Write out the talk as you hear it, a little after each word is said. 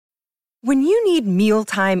When you need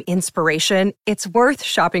mealtime inspiration, it's worth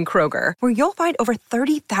shopping Kroger, where you'll find over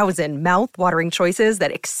 30,000 mouth-watering choices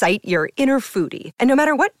that excite your inner foodie. And no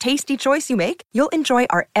matter what tasty choice you make, you'll enjoy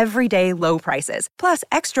our everyday low prices, plus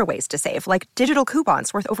extra ways to save, like digital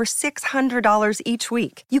coupons worth over $600 each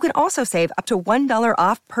week. You can also save up to $1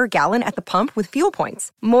 off per gallon at the pump with fuel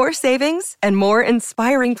points. More savings and more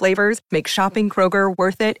inspiring flavors make shopping Kroger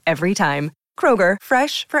worth it every time. Kroger,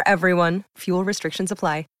 fresh for everyone. Fuel restrictions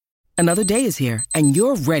apply. Another day is here, and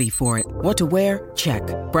you're ready for it. What to wear? Check.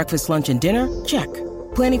 Breakfast, lunch, and dinner? Check.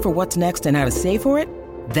 Planning for what's next and how to save for it?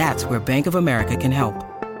 That's where Bank of America can help.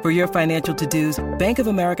 For your financial to-dos, Bank of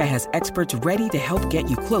America has experts ready to help get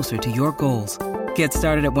you closer to your goals. Get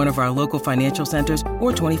started at one of our local financial centers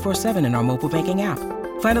or 24/7 in our mobile banking app.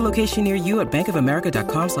 Find a location near you at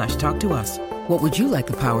bankofamerica.com/talktous. What would you like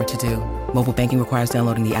the power to do? Mobile banking requires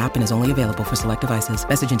downloading the app and is only available for select devices.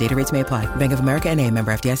 Message and data rates may apply. Bank of America N.A.,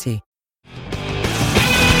 member FDIC.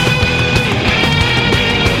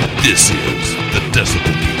 This is the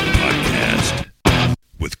Decibel Geek Podcast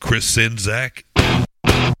with Chris Czynszak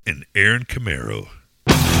and Aaron Camaro.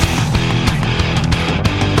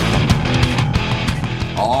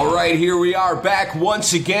 All right, here we are back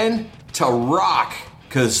once again to rock,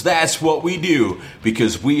 because that's what we do,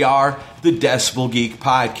 because we are the Decibel Geek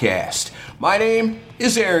Podcast. My name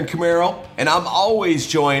is Aaron Camaro, and I'm always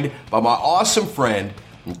joined by my awesome friend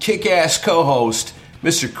and kick-ass co-host,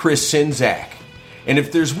 Mr. Chris Czynszak. And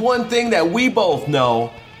if there's one thing that we both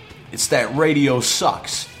know, it's that radio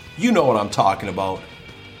sucks. You know what I'm talking about.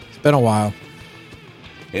 It's been a while.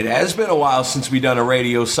 It has been a while since we done a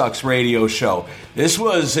Radio Sucks radio show. This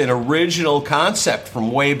was an original concept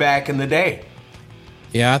from way back in the day.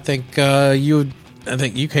 Yeah, I think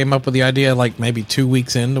you came up with the idea like maybe 2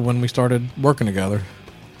 weeks into when we started working together.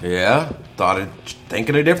 Yeah,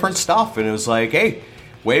 thinking of different stuff, and it was like, hey,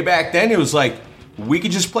 way back then it was like, we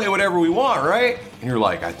could just play whatever we want, right? And you're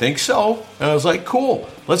like, I think so. And I was like, cool.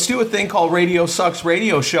 Let's do a thing called Radio Sucks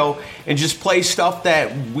Radio Show and just play stuff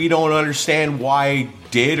that we don't understand why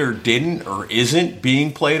did or didn't or isn't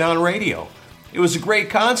being played on radio. It was a great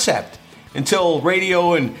concept until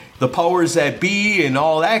radio and the powers that be and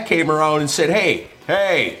all that came around and said,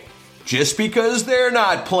 hey, just because they're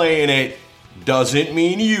not playing it doesn't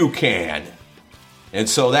mean you can. And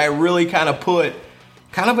so that really kind of put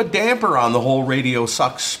kind of a damper on the whole Radio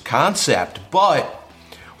Sucks concept, but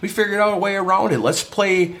we figured out a way around it. Let's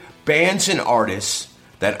play bands and artists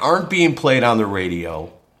that aren't being played on the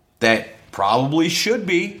radio that probably should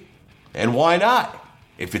be, and why not?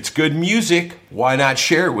 If it's good music, why not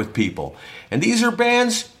share it with people? And these are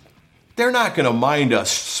bands, they're not going to mind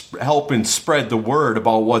us helping spread the word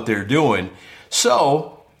about what they're doing.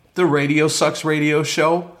 So the Radio Sucks Radio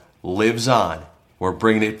Show lives on. We're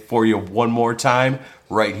bringing it for you one more time,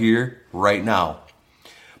 right here, right now.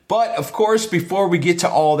 But, of course, before we get to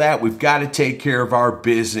all that, we've got to take care of our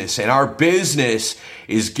business. And our business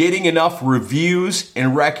is getting enough reviews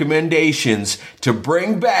and recommendations to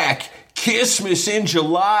bring back Kissmas in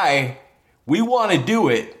July. We want to do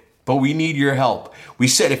it, but we need your help. We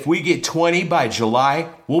said if we get 20 by July,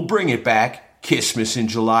 we'll bring it back. Kissmas in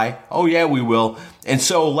July. Oh, yeah, we will. And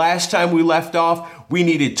so last time we left off, we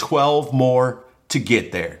needed 12 more to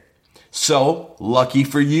get there. So, lucky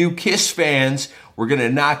for you Kiss fans, we're going to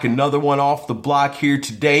knock another one off the block here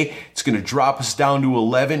today. It's going to drop us down to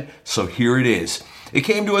 11, so here it is. It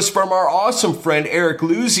came to us from our awesome friend Eric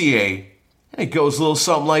Luzier, and it goes a little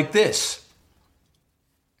something like this.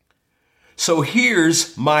 So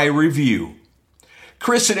here's my review.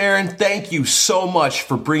 Chris and Aaron, thank you so much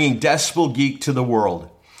for bringing Decibel Geek to the world.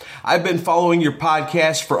 I've been following your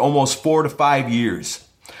podcast for almost 4 to 5 years.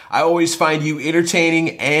 I always find you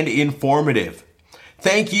entertaining and informative.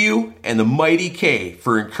 Thank you and the Mighty K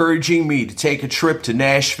for encouraging me to take a trip to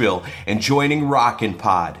Nashville and joining Rockin'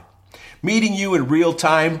 Pod. Meeting you in real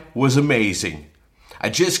time was amazing. I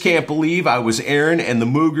just can't believe I was Aaron and the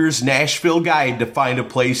Moogers' Nashville guide to find a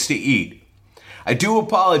place to eat. I do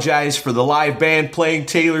apologize for the live band playing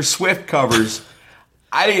Taylor Swift covers.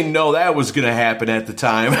 I didn't know that was going to happen at the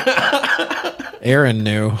time. Aaron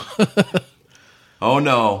knew. Oh,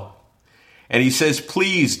 no. And he says,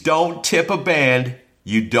 please don't tip a band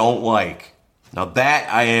you don't like. Now, that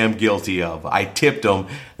I am guilty of. I tipped them.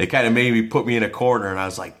 They kind of made me put me in a corner, and I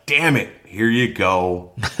was like, damn it, here you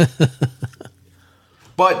go.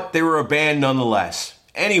 But they were a band nonetheless.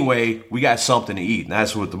 Anyway, we got something to eat, and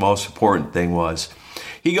that's what the most important thing was.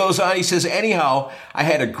 He goes on, he says, anyhow, I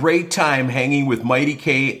had a great time hanging with Mighty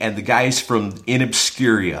K and the guys from In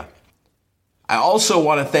Obscuria. I also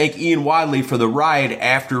want to thank Ian Wadley for the ride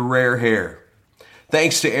after Rare Hair.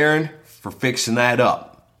 Thanks to Aaron for fixing that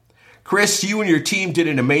up. Chris, you and your team did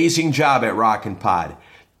an amazing job at Rockin' Pod.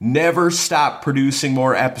 Never stop producing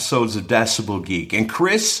more episodes of Decibel Geek. And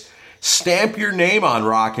Chris, stamp your name on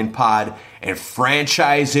Rockin' Pod and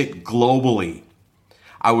franchise it globally.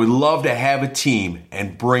 I would love to have a team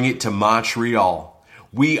and bring it to Montreal.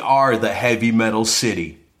 We are the heavy metal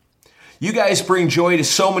city. You guys bring joy to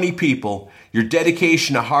so many people. Your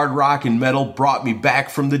dedication to hard rock and metal brought me back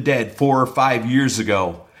from the dead 4 or 5 years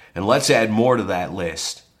ago. And let's add more to that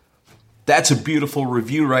list. That's a beautiful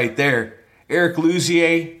review right there. Eric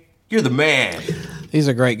Luzier, you're the man. He's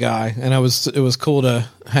a great guy, and it was cool to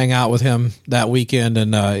hang out with him that weekend.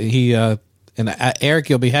 And Eric,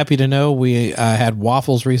 you'll be happy to know we had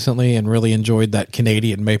waffles recently and really enjoyed that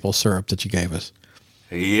Canadian maple syrup that you gave us.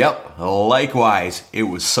 Yep, likewise. It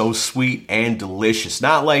was so sweet and delicious.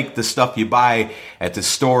 Not like the stuff you buy at the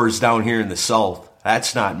stores down here in the South.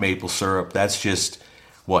 That's not maple syrup. That's just,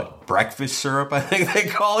 breakfast syrup, I think they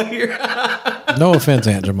call it here. No offense,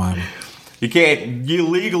 Aunt Jemima. You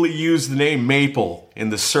legally use the name maple in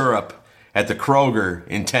the syrup at the Kroger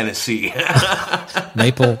in Tennessee.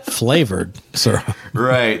 Maple flavored syrup.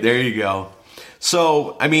 Right, there you go.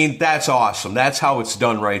 So, that's awesome. That's how it's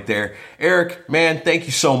done right there. Eric, man, thank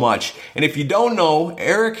you so much. And if you don't know,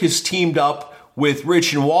 Eric has teamed up with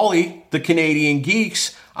Rich and Wally, the Canadian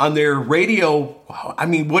Geeks, on their radio. How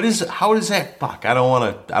does that, I don't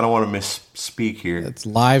want to misspeak here. It's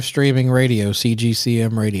live streaming radio,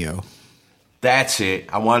 CGCM radio. That's it.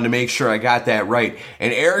 I wanted to make sure I got that right.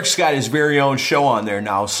 And Eric's got his very own show on there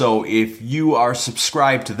now. So if you are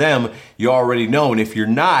subscribed to them, you already know. And if you're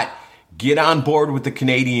not, get on board with the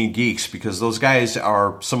Canadian Geeks, because those guys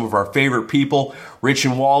are some of our favorite people. Rich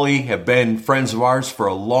and Wally have been friends of ours for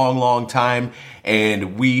a long, long time.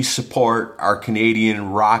 And we support our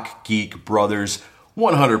Canadian rock geek brothers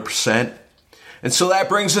 100%. And so that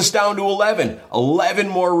brings us down to 11. 11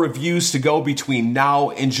 more reviews to go between now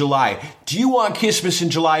and July. Do you want Christmas in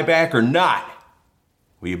July back or not?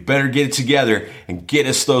 Well, you better get it together and get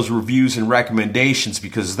us those reviews and recommendations,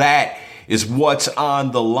 because that is what's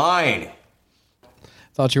on the line.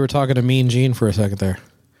 Thought you were talking to Mean Gene for a second there.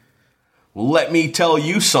 Well, let me tell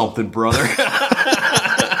you something, brother.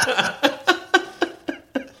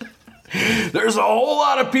 There's a whole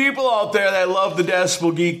lot of people out there that love the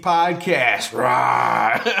Decibel Geek podcast.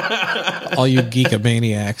 All you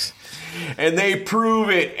geekomaniacs. And they prove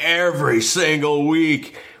it every single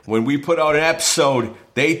week. When we put out an episode,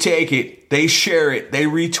 they take it, they share it, they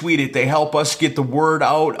retweet it, they help us get the word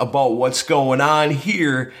out about what's going on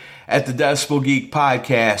here at the Decibel Geek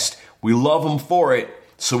podcast. We love them for it,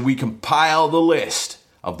 so we compile the list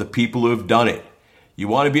of the people who have done it. You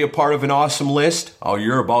want to be a part of an awesome list? Oh,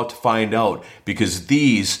 you're about to find out, because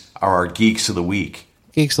these are our Geeks of the Week.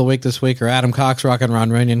 Geeks of the Week this week are Adam Cox, Rockin' Ron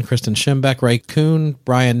Runyon, Kristen Schimbeck, Ray Kuhn,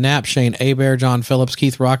 Brian Knapp, Shane Abair, John Phillips,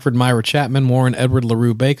 Keith Rockford, Myra Chapman, Warren Edward,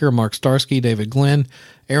 LaRue Baker, Mark Starsky, David Glenn,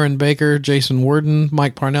 Aaron Baker, Jason Worden,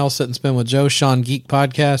 Mike Parnell, Sit and Spin with Joe, Sean Geek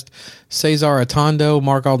Podcast, Cesar Atondo,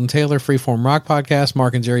 Mark Alden Taylor, Freeform Rock Podcast,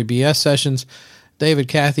 Mark and Jerry BS Sessions, David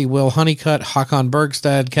Cathy, Will Honeycutt, Hakan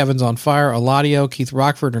Bergstad, Kevin's on Fire, Eladio, Keith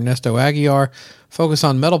Rockford, Ernesto Aguiar, Focus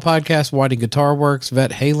on Metal Podcast, Whiting Guitar Works,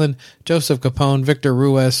 Vet Halen, Joseph Capone, Victor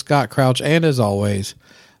Ruiz, Scott Crouch, and as always,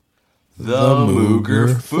 the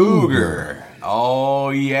Mooger Fooger. Oh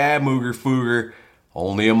yeah, Mooger Fooger.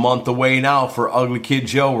 Only a month away now for Ugly Kid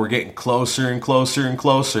Joe. We're getting closer and closer and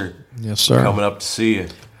closer. Yes, sir. Coming up to see you.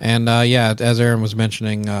 And as Aaron was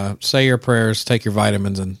mentioning, say your prayers, take your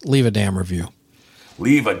vitamins, and leave a damn review.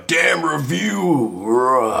 Leave a damn review.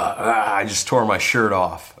 I just tore my shirt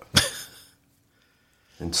off.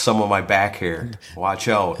 And some of my back hair. Watch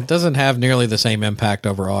out. It doesn't have nearly the same impact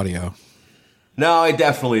over audio. No, I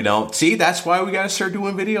definitely don't. See, that's why we got to start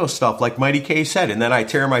doing video stuff, like Mighty K said. And then I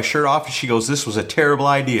tear my shirt off, and she goes, "This was a terrible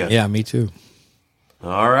idea." Yeah, me too.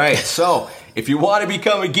 All right, so if you want to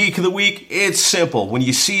become a Geek of the Week, it's simple. When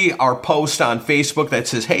you see our post on Facebook that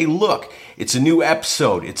says, "Hey, look, it's a new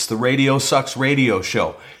episode. It's the Radio Sucks Radio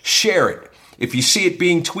Show," share it. If you see it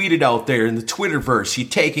being tweeted out there in the Twitterverse, you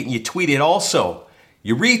take it and you tweet it also.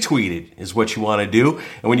 You retweet it is what you want to do.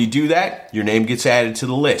 And when you do that, your name gets added to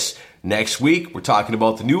the list. Next week, we're talking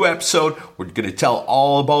about the new episode. We're going to tell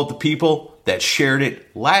all about the people that shared it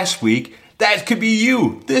last week. That could be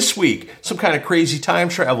you this week. Some kind of crazy time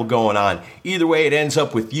travel going on. Either way, it ends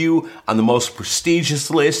up with you on the most prestigious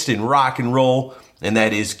list in rock and roll, and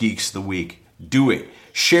that is Geeks of the Week. Do it.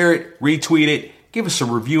 Share it. Retweet it. Give us a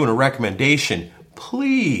review and a recommendation,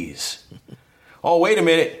 please. Oh, wait a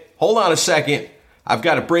minute. Hold on a second. I've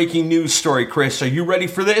got a breaking news story, Chris. Are you ready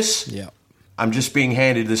for this? Yeah. I'm just being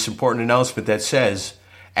handed this important announcement that says,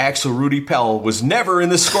 Axel Rudy Pell was never in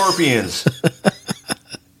the Scorpions.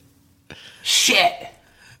 Shit.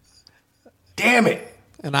 Damn it.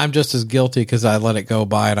 And I'm just as guilty because I let it go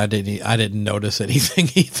by and I didn't notice anything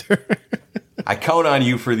either. I count on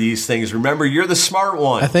you for these things. Remember, you're the smart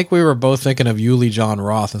one. I think we were both thinking of Yuli John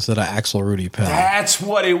Roth instead of Axel Rudy Pell. That's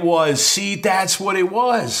what it was. See, that's what it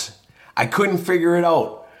was. I couldn't figure it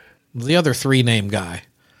out. The other 3-name guy.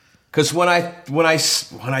 Because when I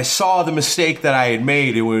saw the mistake that I had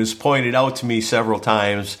made, it was pointed out to me several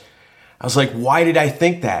times. I was like, why did I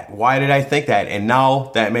think that? Why did I think that? And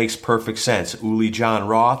now that makes perfect sense. Uli John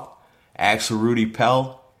Roth, Axel Rudy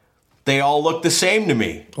Pell, they all look the same to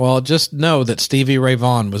me. Well, just know that Stevie Ray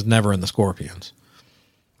Vaughan was never in the Scorpions.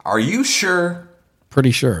 Are you sure?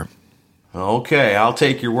 Pretty sure. Okay, I'll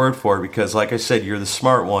take your word for it because, like I said, you're the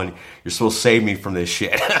smart one. You're supposed to save me from this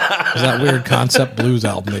shit. It was that weird Concept Blues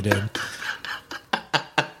album they did.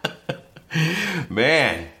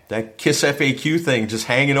 Man, that Kiss FAQ thing just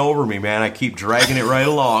hanging over me, man. I keep dragging it right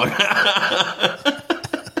along.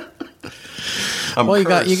 Well,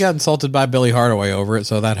 you got insulted by Billy Hardaway over it,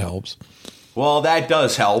 so that helps. Well, that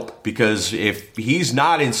does help because if he's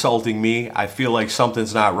not insulting me, I feel like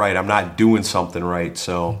something's not right. I'm not doing something right,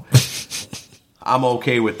 so I'm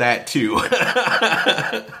okay with that too.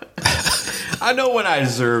 I know when I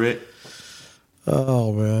deserve it.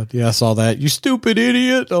 Oh, man. Yeah, I saw that. You stupid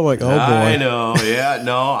idiot. I'm like, oh, boy. I know. Yeah,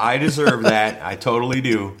 no, I deserve that. I totally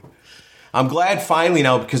do. I'm glad finally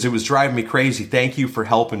now because it was driving me crazy. Thank you for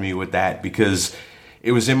helping me with that because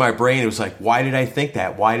it was in my brain. It was like, why did I think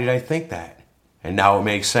that? Why did I think that? And now it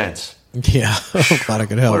makes sense. Yeah, I'm glad I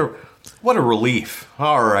could help. What a relief.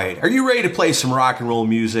 All right. Are you ready to play some rock and roll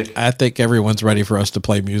music? I think everyone's ready for us to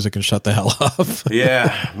play music and shut the hell up.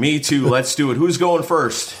 Yeah, me too. Let's do it. Who's going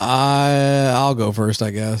first? I'll go first, I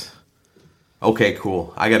guess. Okay,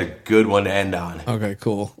 cool. I got a good one to end on. Okay,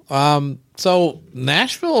 cool. So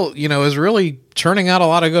Nashville, is really churning out a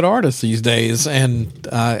lot of good artists these days, and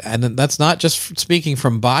that's not just speaking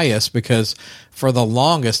from bias, because for the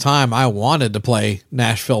longest time I wanted to play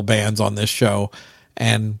Nashville bands on this show,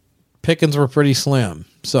 and pickings were pretty slim.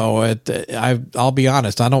 So I'll be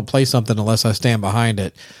honest, I don't play something unless I stand behind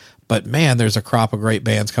it. But man, there's a crop of great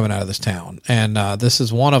bands coming out of this town, and this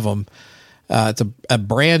is one of them. It's a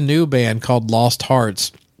brand new band called Lost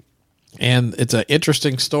Hearts, and it's an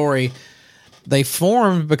interesting story. They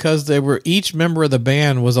formed because each member of the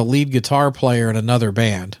band was a lead guitar player in another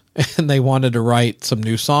band, and they wanted to write some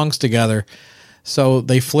new songs together. So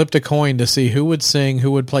they flipped a coin to see who would sing,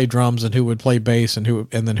 who would play drums, and who would play bass, and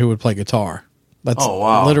then who would play guitar. That's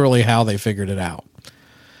literally how they figured it out.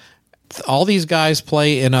 All these guys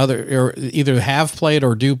play in or either have played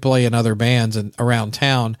or do play in other bands around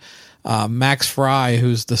town. Max Fry,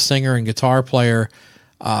 who's the singer and guitar player,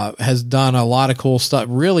 has done a lot of cool stuff.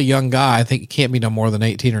 Really young guy. I think he can't be no more than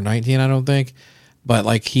 18 or 19, I don't think. But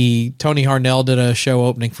Tony Harnell did a show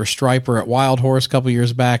opening for Stryper at Wild Horse a couple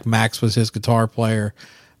years back. Max was his guitar player.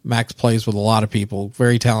 Max plays with a lot of people.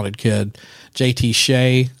 Very talented kid. JT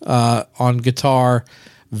Shea on guitar.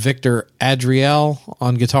 Victor Adriel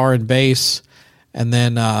on guitar and bass. And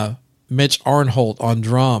then Mitch Arnholt on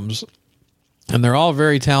drums. And they're all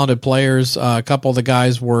very talented players. A couple of the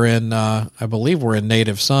guys were I believe were in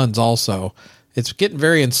Native Sons also. It's getting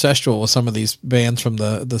very ancestral with some of these bands from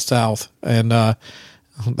the South. And that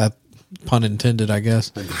pun intended, I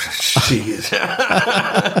guess. Jeez.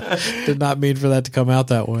 Did not mean for that to come out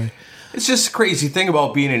that way. It's just a crazy thing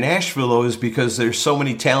about being in Nashville, though, is because there's so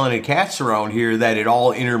many talented cats around here that it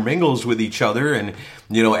all intermingles with each other. And,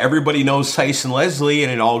 everybody knows Tyson Leslie,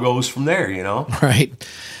 and it all goes from there, Right.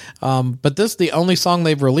 But this is the only song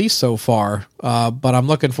they've released so far, but I'm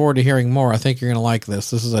looking forward to hearing more. I think you're going to like this.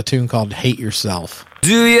 This is a tune called Hate Yourself.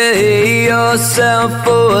 Do you hate yourself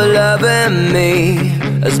for loving me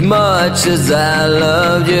as much as I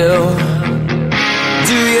loved you?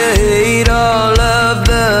 Do you hate all of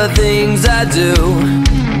the things I do?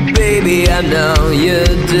 Baby, I know you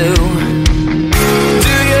do.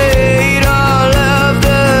 Do you hate all of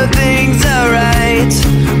the things I write,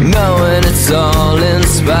 knowing it's all in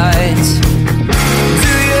spite?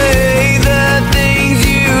 Do you hate the things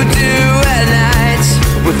you do at night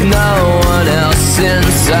with no one else in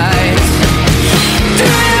sight? Do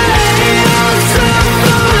you hate yourself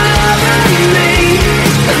for loving me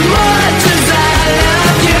as much as I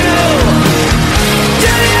love you?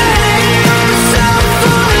 Do you hate yourself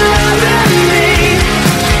for loving me?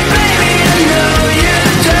 Baby,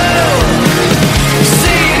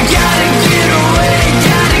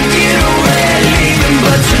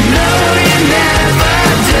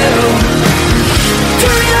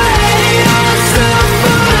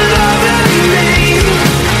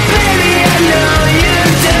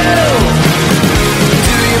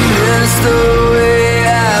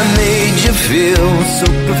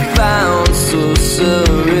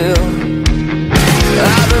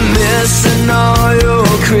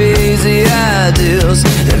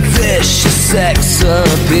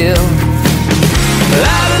 appeal.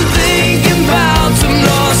 I've been thinking about some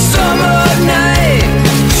lost summer night,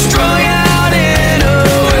 strung out in a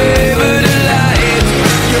wave of delight.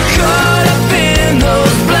 You're caught up in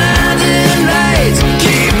those blinding lights,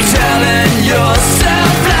 keep telling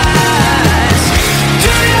yourself lies. Do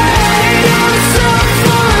you hate yourself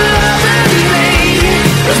for loving me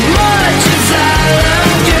as much as I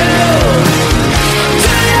love you?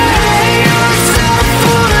 Do you hate yourself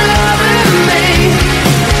for loving me?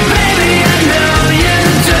 Baby, I know you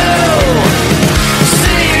do.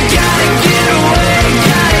 Say you gotta get away,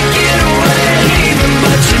 leaving,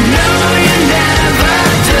 but you know you never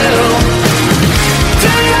do.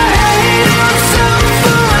 Do you hate yourself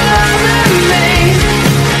for loving me?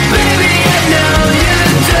 Baby, I know you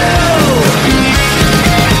do.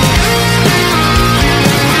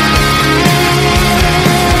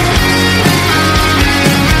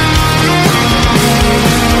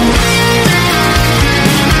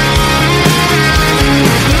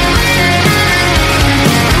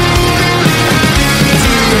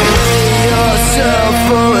 Yourself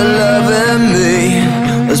for loving me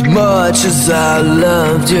as much as I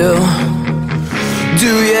loved you.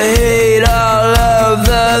 Do you hate all of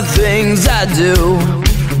the things I do?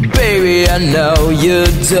 Baby, I know you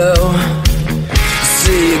do.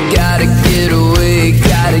 See, you gotta get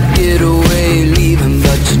away, leaving,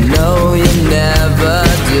 but you know you never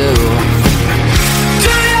do. Do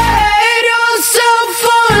you hate yourself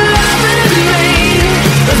for loving me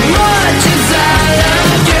as much as I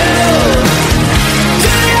love you?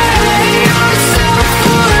 Do you hate yourself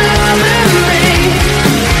for loving me?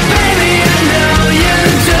 Baby, I know you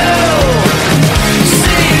do.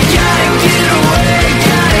 Say you gotta get away,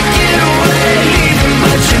 leaving,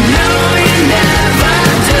 but you know you never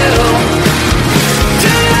do. Do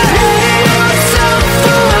you hate yourself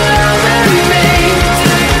for loving me?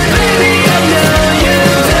 Baby, I know you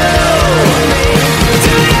do.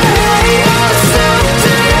 Do you hate yourself?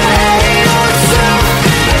 Do you hate yourself?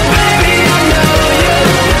 Baby, I know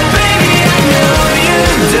you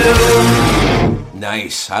do.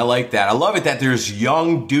 Nice. I like that. I love it that there's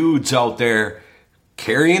young dudes out there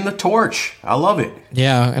carrying the torch. I love it.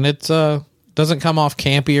 Yeah, and it's doesn't come off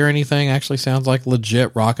campy or anything. Actually sounds like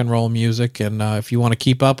legit rock and roll music. And if you want to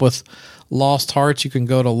keep up with Lost Hearts, you can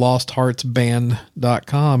go to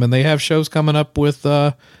lostheartsband.com. And they have shows coming up with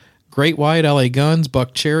Great White, LA Guns,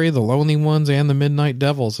 Buck Cherry, The Lonely Ones, and the Midnight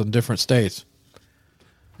Devils in different states.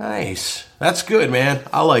 Nice. That's good, man.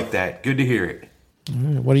 I like that. Good to hear it. All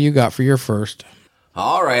right, what do you got for your first?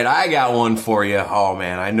 All right, I got one for you. Oh,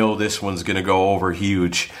 man, I know this one's going to go over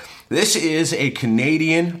huge. This is a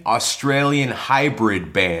Canadian-Australian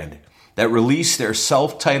hybrid band that released their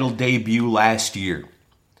self-titled debut last year.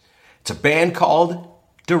 It's a band called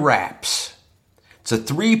The Raps. It's a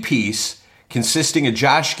three-piece consisting of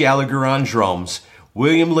Josh Gallagher on drums,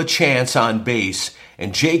 William LaChance on bass,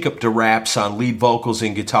 and Jacob DeRaps on lead vocals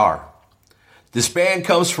and guitar. This band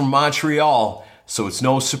comes from Montreal, so it's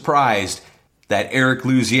no surprise that Eric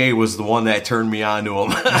Luzier was the one that turned me on to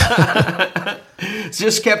him.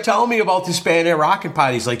 Just kept telling me about this band at Rockin'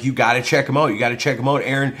 Pod. He's like, you got to check them out. You got to check them out,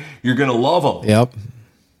 Aaron. You're going to love them. Yep.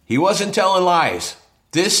 He wasn't telling lies.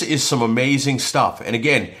 This is some amazing stuff. And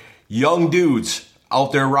again, young dudes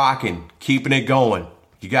out there rocking, keeping it going.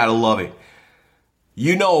 You got to love it.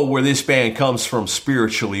 You know where this band comes from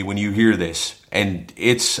spiritually when you hear this, and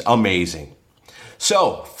it's amazing.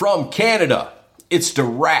 So, from Canada, it's The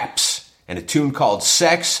Raps and a tune called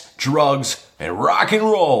Sex, Drugs, and Rock and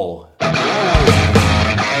Roll.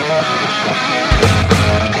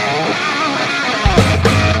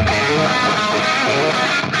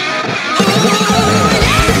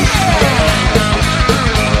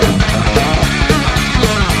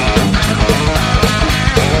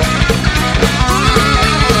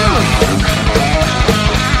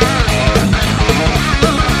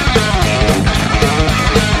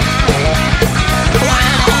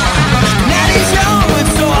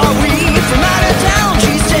 From out of town,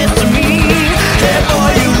 she says to me, hey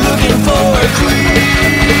boy, you looking for a queen?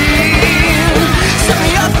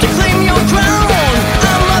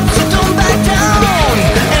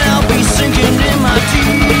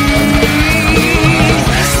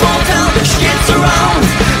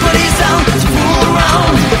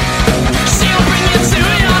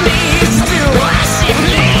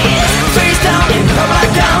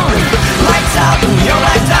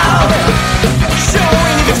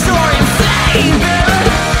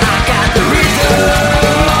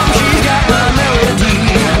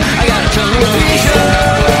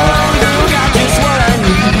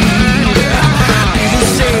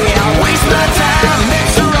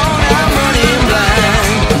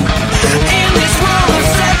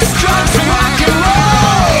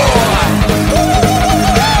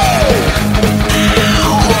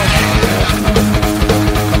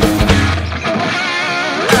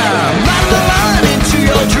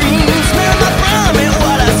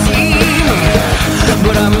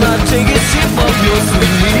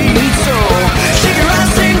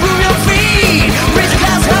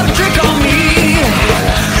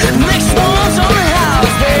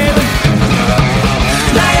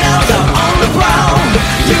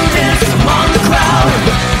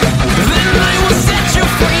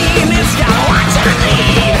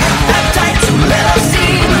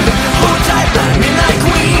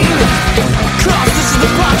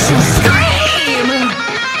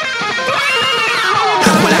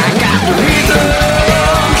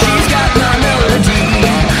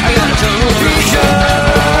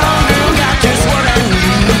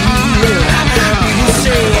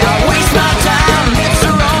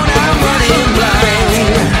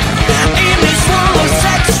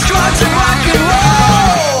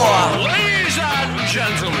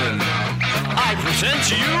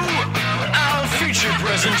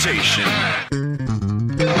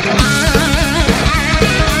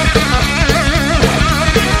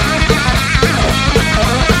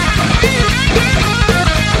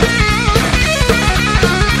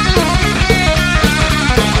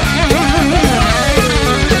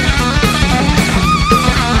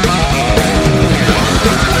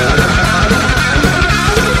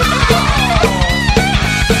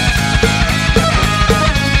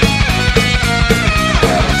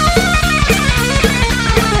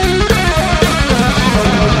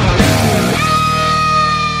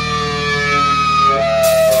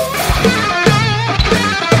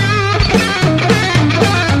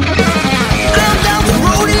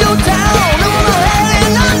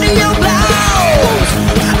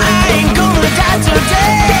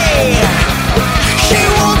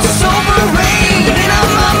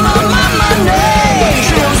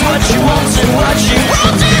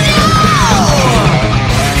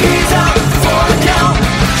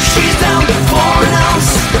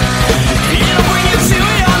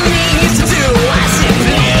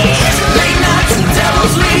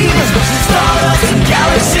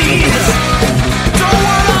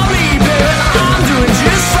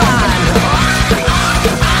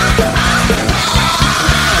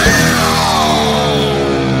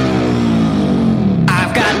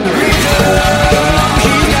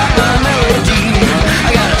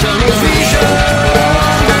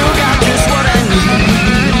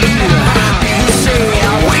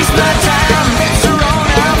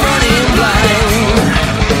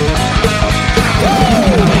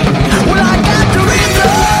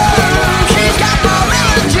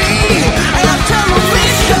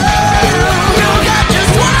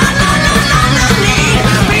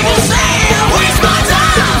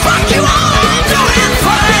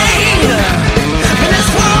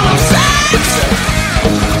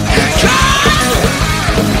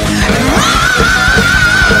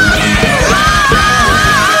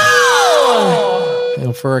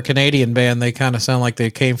 For a Canadian band, they kind of sound like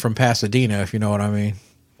they came from Pasadena, if you know what I mean.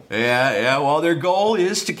 Yeah. Well, their goal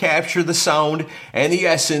is to capture the sound and the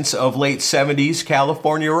essence of late 70s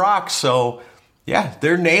California rock. So, yeah,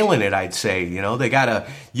 they're nailing it, I'd say. You know, they got a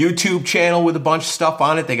YouTube channel with a bunch of stuff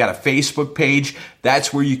on it. They got a Facebook page.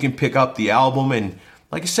 That's where you can pick up the album. And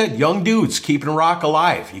like I said, young dudes keeping rock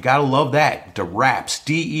alive. You got to love that. DeRaps,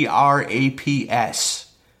 DERAPS.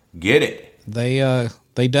 Get it.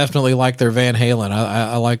 They definitely like their Van Halen.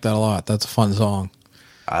 I like that a lot. That's a fun song.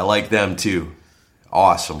 I like them too.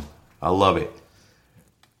 Awesome. I love it.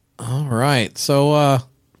 All right. So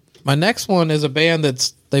my next one is a band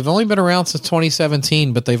they've only been around since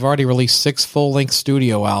 2017, but they've already released 6 full-length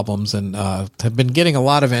studio albums and have been getting a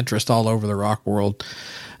lot of interest all over the rock world.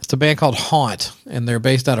 It's a band called Haunt, and they're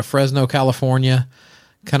based out of Fresno, California.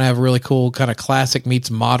 Kind of have a really cool kind of classic meets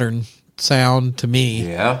modern sound to me.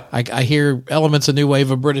 Yeah. I hear elements of new wave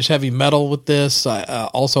of British heavy metal with this.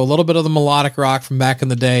 Also a little bit of the melodic rock from back in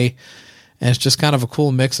the day. And it's just kind of a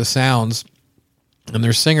cool mix of sounds. And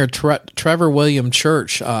their singer, Trevor William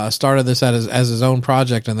Church, started this as his own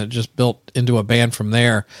project, and it just built into a band from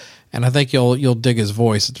there. And I think you'll dig his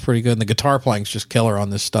voice. It's pretty good. And the guitar playing's just killer on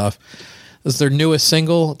this stuff. This is their newest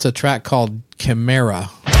single. It's a track called Chimera.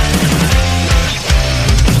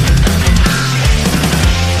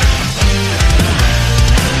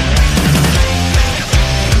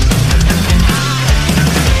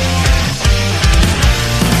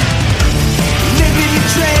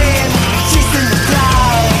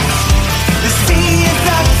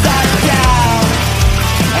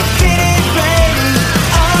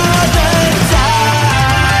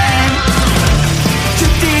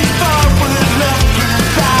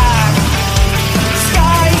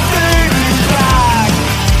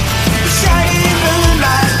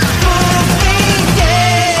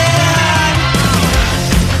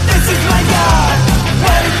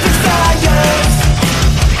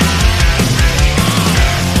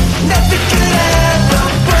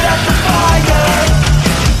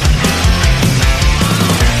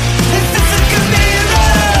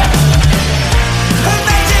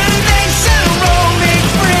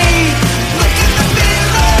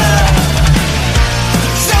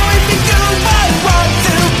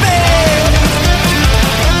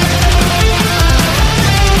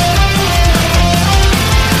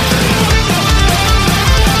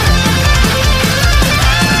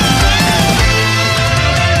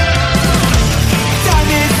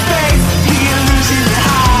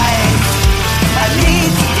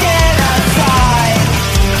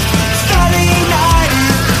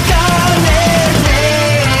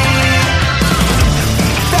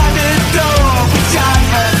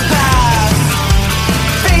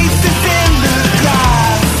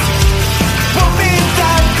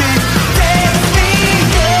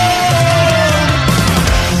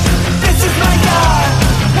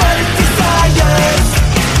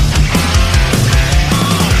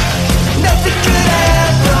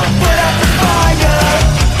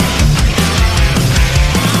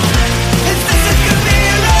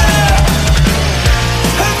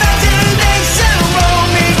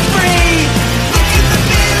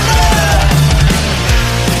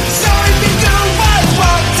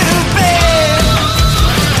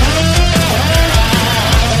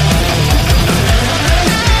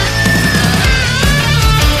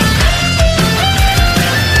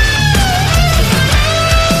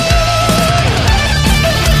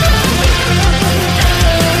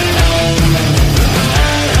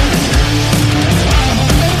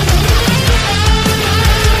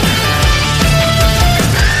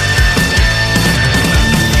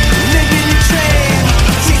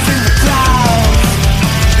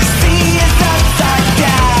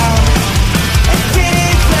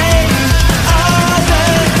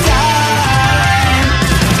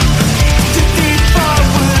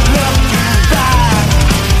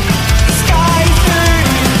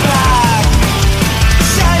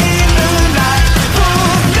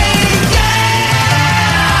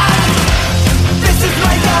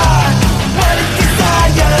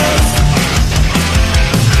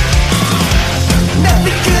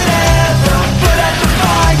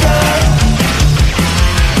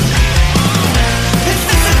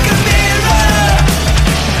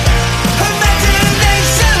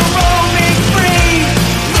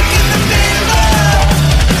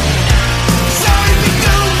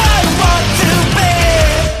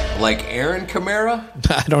 Chimera?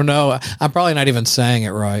 I don't know. I'm probably not even saying it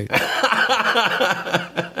right.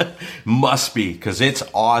 Must be, because it's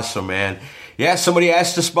awesome, man. Yeah, somebody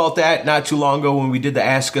asked us about that not too long ago when we did the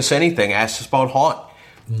Ask Us Anything. Asked us about Haunt.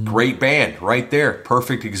 Great band right there.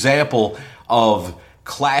 Perfect example of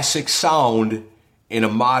classic sound in a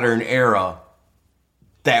modern era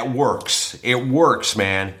that works. It works,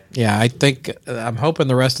 man. Yeah, I'm hoping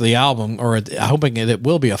the rest of the album, or hoping it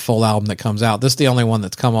will be a full album that comes out. This is the only one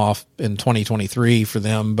that's come off in 2023 for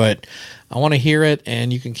them, but I want to hear it,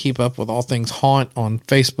 and you can keep up with all things Haunt on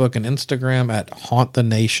Facebook and Instagram at Haunt the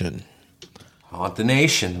Nation. Haunt the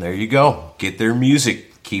Nation. There you go. Get their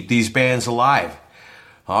music. Keep these bands alive.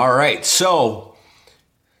 All right, so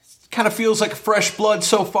kind of feels like a fresh blood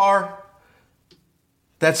so far.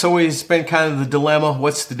 That's always been kind of the dilemma.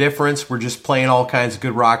 What's the difference? We're just playing all kinds of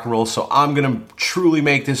good rock and roll. So I'm going to truly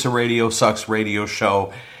make this a Radio Sucks radio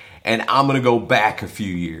show. And I'm going to go back a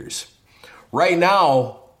few years. Right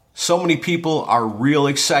now, so many people are real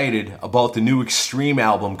excited about the new Extreme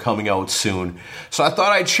album coming out soon. So I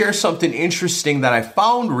thought I'd share something interesting that I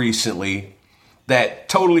found recently that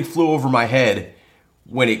totally flew over my head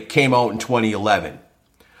when it came out in 2011.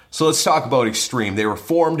 So let's talk about Extreme. They were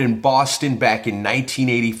formed in Boston back in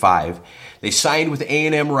 1985. They signed with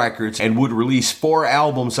A&M Records and would release 4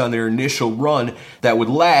 albums on their initial run that would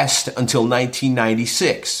last until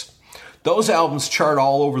 1996. Those albums chart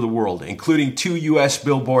all over the world, including 2 U.S.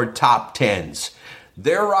 Billboard Top 10s.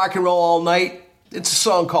 Their Rock and Roll All Night, it's a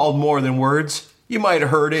song called More Than Words. You might have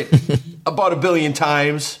heard it about 1 billion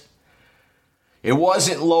times. It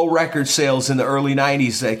wasn't low record sales in the early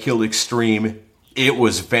 90s that killed Extreme. It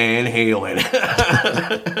was Van Halen.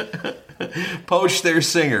 Poached their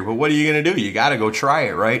singer, but what are you going to do? You got to go try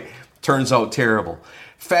it, right? Turns out terrible.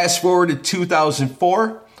 Fast forward to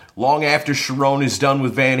 2004, long after Sharon is done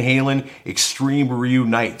with Van Halen, Extreme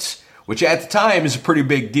reunites, which at the time is a pretty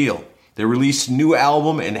big deal. They released a new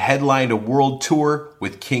album and headlined a world tour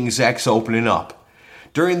with King's X opening up.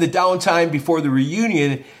 During the downtime before the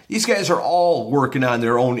reunion, these guys are all working on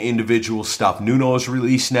their own individual stuff. Nuno's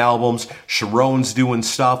releasing albums, Sharon's doing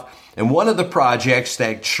stuff, and one of the projects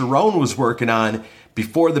that Sharon was working on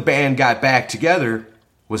before the band got back together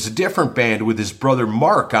was a different band with his brother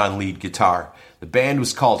Mark on lead guitar. The band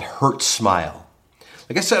was called Hurt Smile.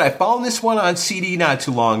 Like I said, I found this one on CD not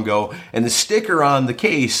too long ago, and the sticker on the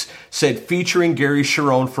case said featuring Gary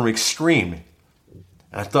Sharon from Extreme.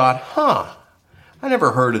 And I thought, I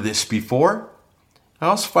never heard of this before. I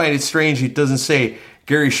also find it strange it doesn't say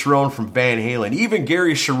Gary Sharon from Van Halen. Even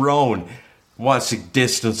Gary Sharon wants to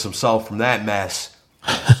distance himself from that mess.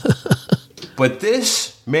 But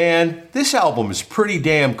this album is pretty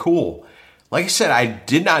damn cool. Like I said, I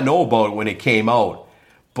did not know about it when it came out,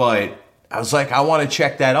 but I was like, I want to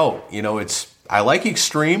check that out. You know, I like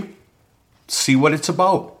Extreme. See what it's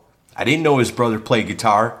about. I didn't know his brother played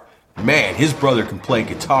guitar. Man, his brother can play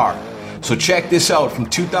guitar. So check this out from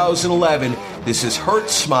 2011. This is Hurt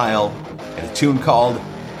Smile and a tune called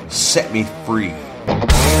Set Me Free.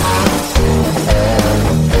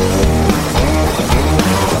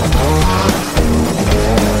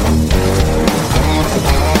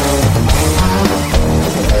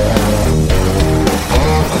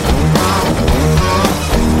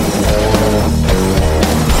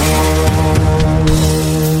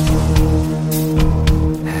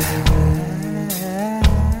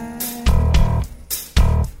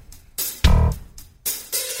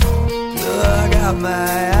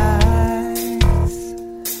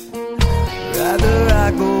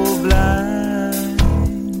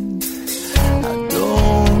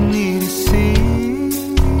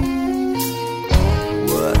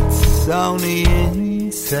 On the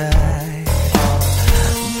inside,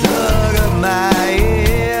 plug up my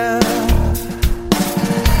ear.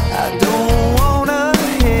 I don't wanna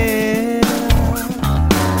hear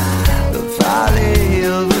the folly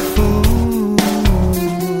of a fool.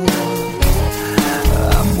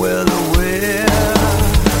 I'm well aware.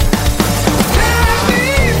 Set me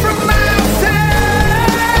from myself.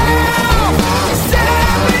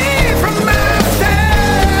 Set me from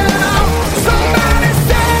myself. Somebody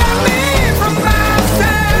set me from myself.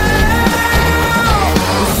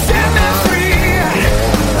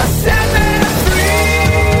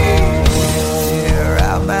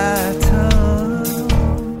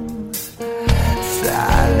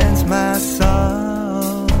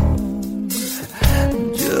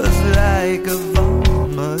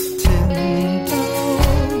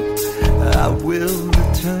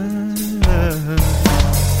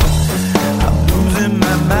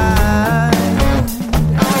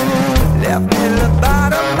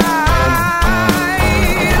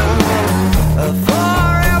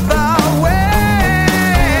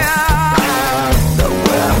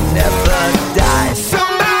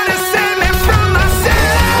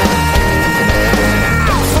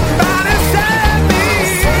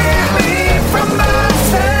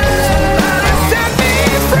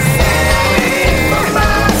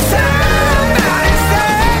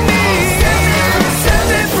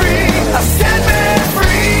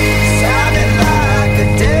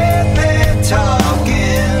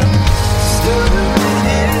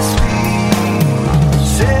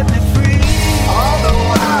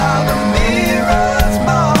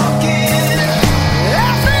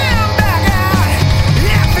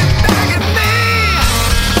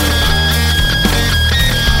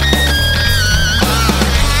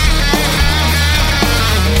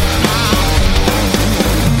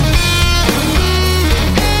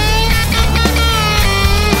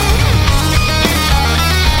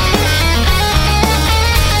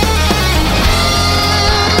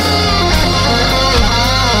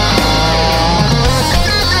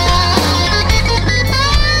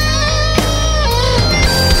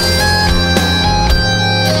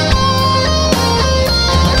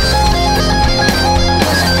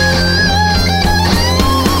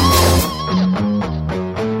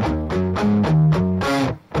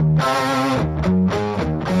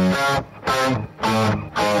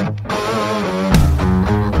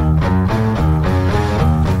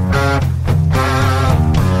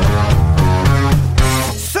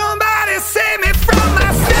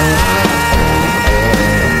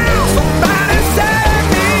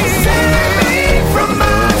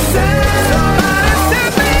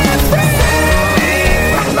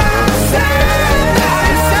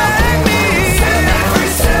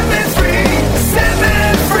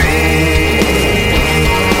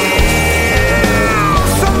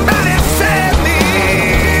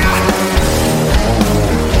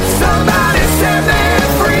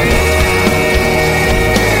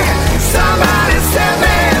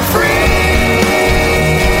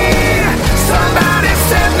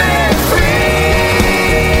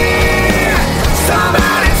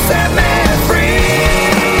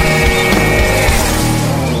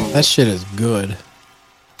 That shit is good.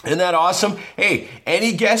 Isn't that awesome? Hey,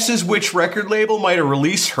 any guesses which record label might have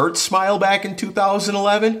released Hurt Smile back in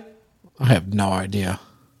 2011? I have no idea.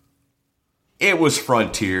 It was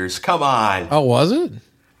Frontiers. Come on. Oh, was it?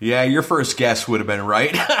 Yeah, your first guess would have been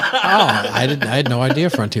right. I had no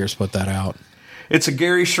idea Frontiers put that out. It's a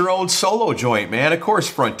Gary Cherone solo joint, man. Of course,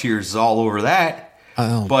 Frontiers is all over that.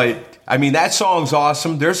 Oh. But, I mean, that song's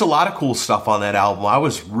awesome. There's a lot of cool stuff on that album. I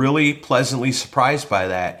was really pleasantly surprised by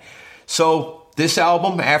that. So, this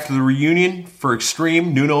album, after the reunion for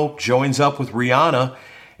Extreme, Nuno joins up with Rihanna,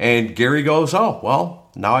 and Gary goes, oh, well,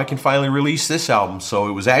 now I can finally release this album. So,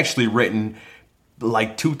 it was actually written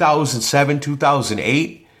like 2007,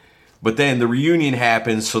 2008. But then the reunion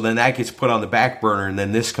happens, so then that gets put on the back burner, and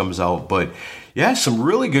then this comes out. But yeah, some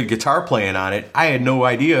really good guitar playing on it. I had no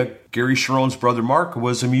idea Gary Cherone's brother Mark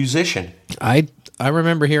was a musician. I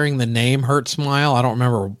remember hearing the name Hurt Smile. I don't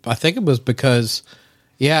remember. I think it was because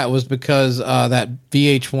that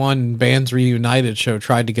VH1 Bands Reunited show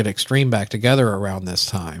tried to get Extreme back together around this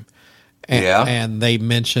time. And they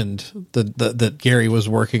mentioned that Gary was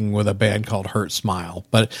working with a band called Hurt Smile,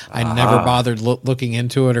 but I never bothered looking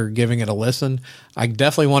into it or giving it a listen. I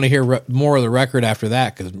definitely want to hear more of the record after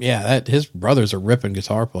that because, his brother's a ripping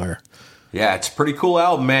guitar player. Yeah, it's a pretty cool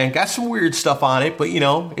album, man. Got some weird stuff on it, but,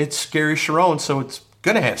 it's Gary Cherone, so it's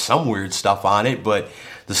going to have some weird stuff on it, but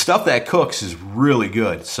the stuff that cooks is really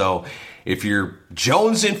good. So if you're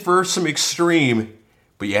jonesing for some Extreme,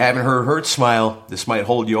 but you haven't heard Hurt Smile, this might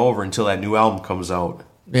hold you over until that new album comes out.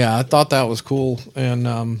 Yeah, I thought that was cool. And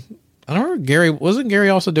I don't know, wasn't Gary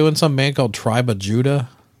also doing some band called Tribe of Judah?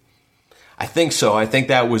 I think so. I think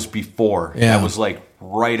that was before. Yeah. That was like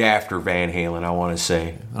right after Van Halen, I want to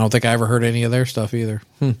say. I don't think I ever heard any of their stuff either.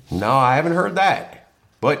 No, I haven't heard that.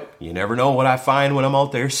 But you never know what I find when I'm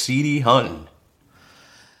out there CD hunting.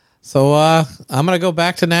 So I'm going to go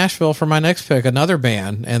back to Nashville for my next pick, another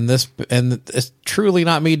band, and it's truly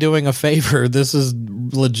not me doing a favor. This is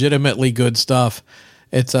legitimately good stuff.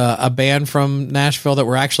 It's a band from Nashville that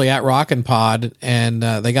were actually at Rockin' Pod, and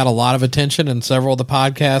they got a lot of attention, and several of the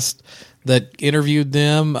podcasts that interviewed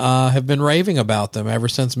them have been raving about them ever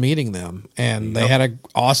since meeting them. And they had an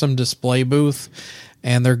awesome display booth,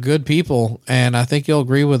 and they're good people, and I think you'll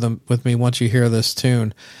agree with me once you hear this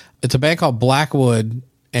tune. It's a band called Blackwood,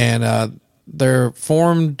 and they're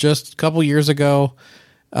formed just a couple years ago.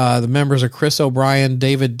 The members are Chris O'Brien,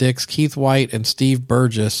 David Dix, Keith White, and Steve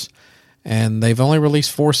Burgess. And they've only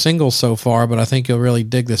released 4 singles so far, but I think you'll really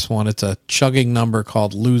dig this one. It's a chugging number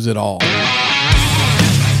called Lose It All.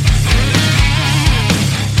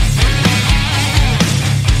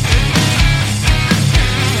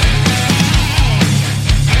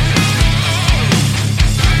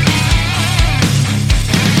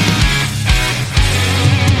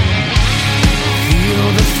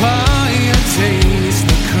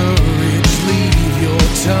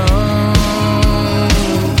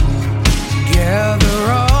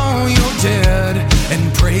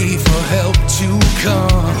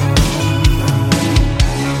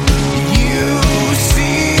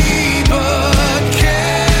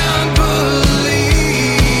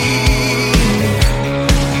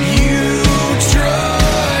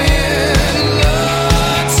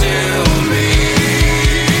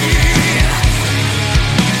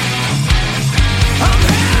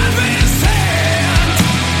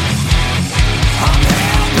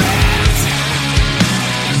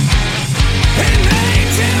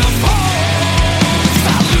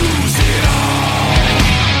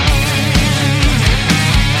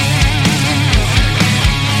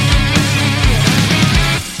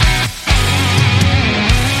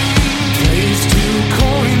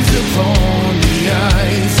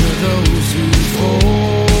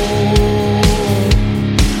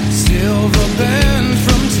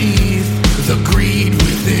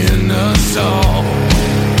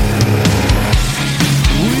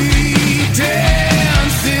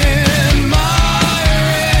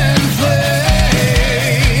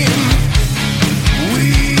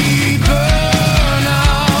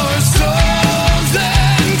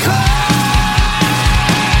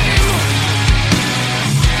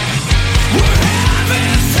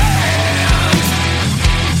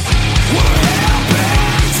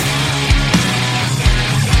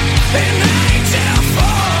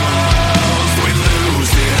 Lose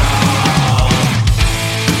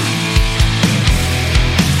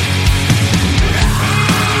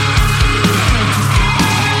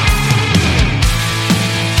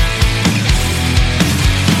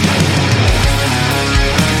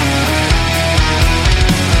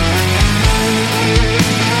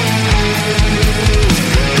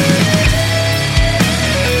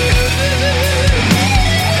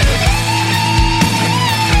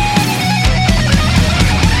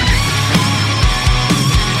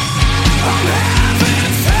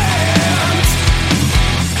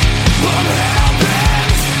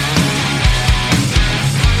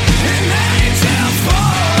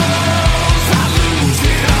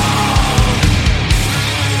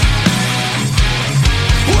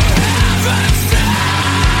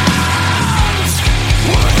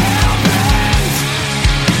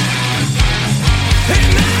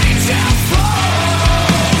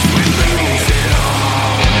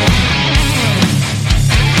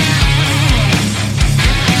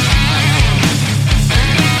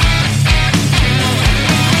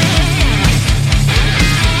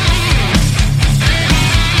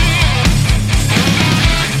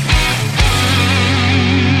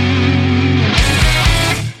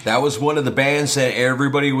That was one of the bands that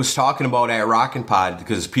everybody was talking about at Rockin' Pod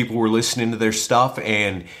because people were listening to their stuff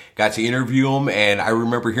and got to interview them. And I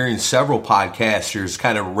remember hearing several podcasters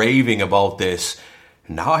kind of raving about this.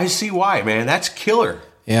 Now I see why, man. That's killer.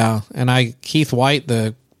 Yeah, and Keith White,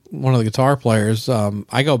 one of the guitar players,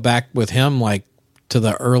 I go back with him like to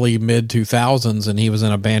the early mid 2000s, and he was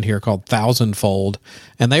in a band here called Thousandfold,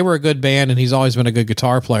 and they were a good band, and he's always been a good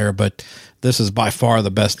guitar player, but this is by far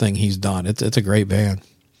the best thing he's done. It's a great band.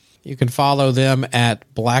 You can follow them at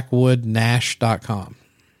blackwoodnash.com.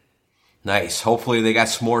 Nice. Hopefully they got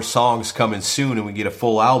some more songs coming soon and we get a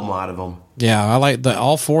full album out of them. Yeah, I like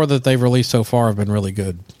all 4 that they've released so far have been really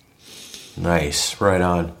good. Nice. Right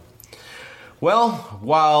on. Well,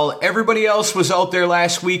 while everybody else was out there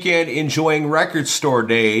last weekend enjoying Record Store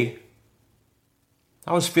Day,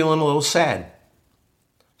 I was feeling a little sad. I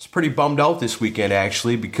was pretty bummed out this weekend,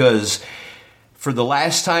 actually, because for the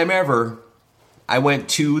last time ever, I went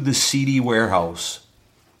to the CD Warehouse.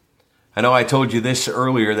 I know I told you this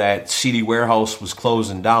earlier, that CD Warehouse was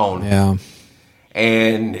closing down. Yeah.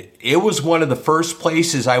 And it was one of the first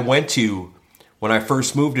places I went to when I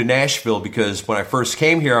first moved to Nashville, because when I first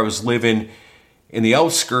came here, I was living in the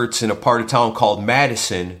outskirts in a part of town called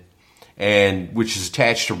Madison, and which is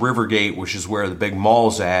attached to Rivergate, which is where the big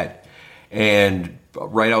mall's at. And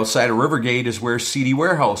right outside of Rivergate is where CD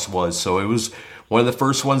Warehouse was. So it was one of the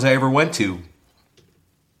first ones I ever went to.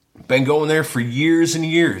 Been going there for years and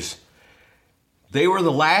years. They were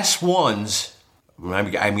the last ones,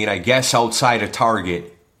 I guess outside of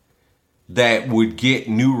Target, that would get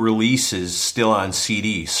new releases still on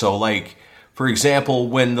CD. So like, for example,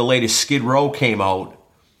 when the latest Skid Row came out,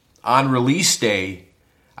 on release day,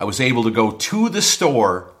 I was able to go to the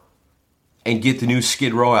store and get the new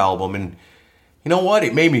Skid Row album. And you know what?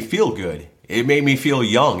 It made me feel good. It made me feel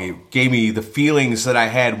young. It gave me the feelings that I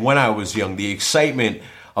had when I was young. The excitement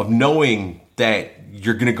of knowing that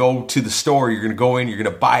you're going to go to the store, you're going to go in, you're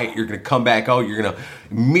going to buy it, you're going to come back out, you're going to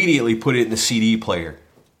immediately put it in the CD player.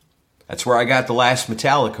 That's where I got the last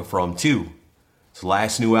Metallica from, too. It's the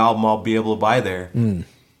last new album I'll be able to buy there.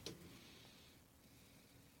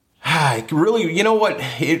 Really, you know what?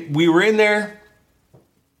 We were in there.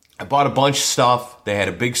 I bought a bunch of stuff. They had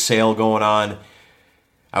a big sale going on.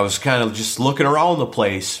 I was kind of just looking around the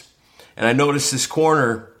place, and I noticed this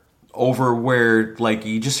corner over where, like,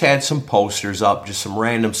 you just had some posters up, just some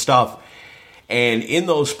random stuff. And in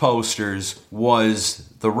those posters was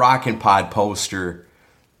the Rockin' Pod poster,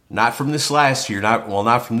 not from this last year,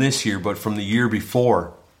 not from this year, but from the year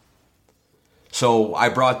before. So I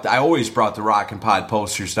always brought the Rockin' Pod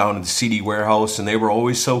posters down to the CD Warehouse, and they were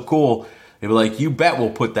always so cool. They'd be like, "You bet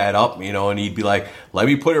we'll put that up," you know, and he'd be like, "Let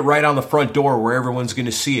me put it right on the front door where everyone's going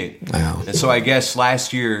to see it." Wow. And so I guess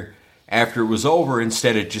last year, after it was over,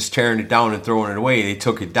 instead of just tearing it down and throwing it away, they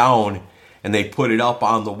took it down and they put it up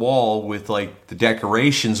on the wall with like the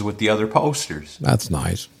decorations with the other posters. That's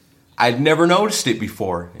nice. I'd never noticed it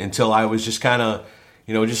before until I was just kind of,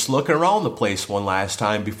 just looking around the place one last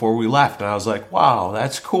time before we left. And I was like, wow,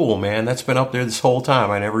 that's cool, man. That's been up there this whole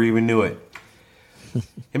time. I never even knew it.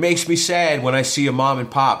 It makes me sad when I see a mom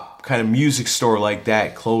and pop kind of music store like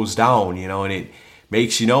that close down, and it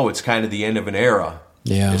makes it's kind of the end of an era.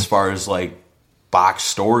 Yeah. As far as like box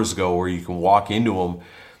stores go where you can walk into them.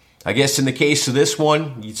 I guess in the case of this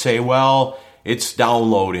one, you'd say, well, it's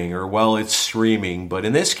downloading or, well, it's streaming. But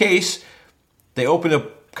in this case, they opened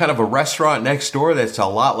up kind of a restaurant next door that's a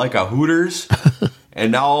lot like a Hooters.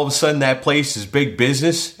 And now all of a sudden that place is big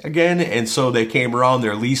business again. And so they came around,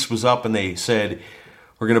 their lease was up, and they said,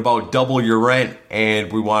 we're going to about double your rent,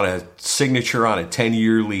 and we want a signature on a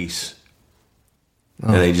 10-year lease.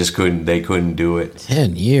 And they just couldn't do it.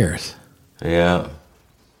 10 years. Yeah.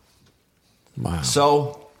 Wow.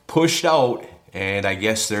 So, pushed out, and I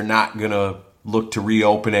guess they're not going to look to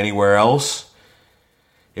reopen anywhere else.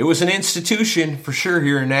 It was an institution, for sure,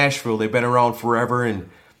 here in Nashville. They've been around forever, and,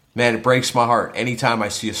 man, it breaks my heart. Anytime I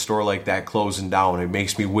see a store like that closing down, it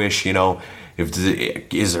makes me wish,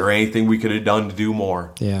 is there anything we could have done to do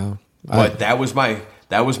more? Yeah. But that was my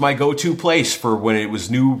go-to place for when it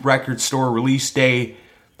was new record store release day.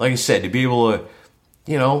 Like I said, to be able to,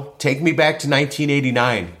 take me back to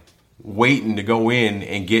 1989, waiting to go in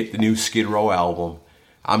and get the new Skid Row album.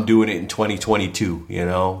 I'm doing it in 2022,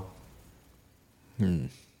 It's going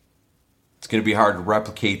to be hard to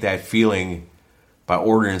replicate that feeling by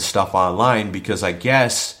ordering stuff online, because I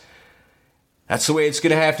guess that's the way it's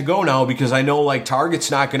going to have to go now, because I know, like, Target's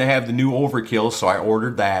not going to have the new Overkill, so I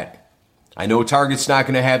ordered that. I know Target's not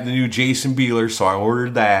going to have the new Jason Bieler, so I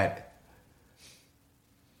ordered that.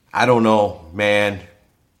 I don't know, man.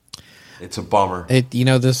 It's a bummer.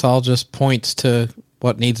 This all just points to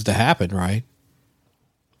what needs to happen, right?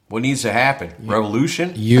 What needs to happen?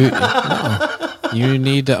 Revolution? You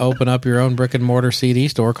need to open up your own brick and mortar CD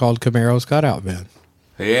store called Camaro's Cutout Bin.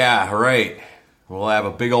 Yeah, right. We'll have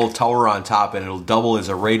a big old tower on top, and it'll double as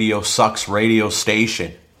a Radio Sucks radio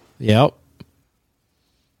station. Yep.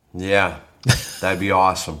 Yeah, that'd be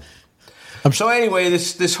awesome. So anyway,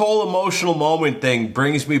 this whole emotional moment thing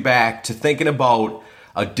brings me back to thinking about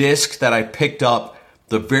a disc that I picked up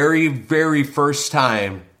the very, very first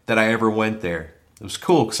time that I ever went there. It was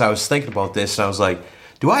cool because I was thinking about this, and I was like,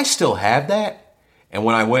 do I still have that? And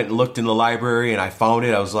when I went and looked in the library and I found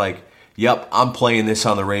it, I was like, yep, I'm playing this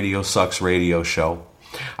on the Radio Sucks radio show.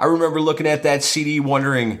 I remember looking at that CD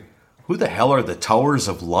wondering, who the hell are the Towers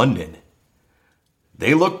of London?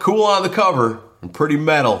 They look cool on the cover and pretty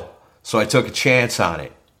metal, so I took a chance on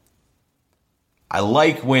it. I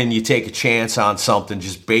like when you take a chance on something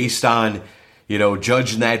just based on,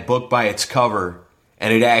 judging that book by its cover,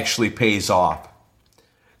 and it actually pays off.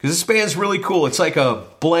 Because this band's really cool. It's like a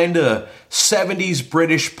blend of 70s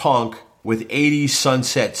British punk with 80s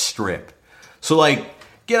Sunset Strip. So,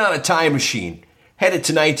 get on a time machine. Head it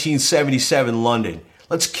to 1977 London.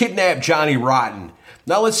 Let's kidnap Johnny Rotten.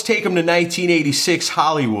 Now let's take him to 1986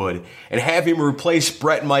 Hollywood and have him replace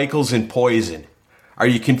Bret Michaels in Poison. Are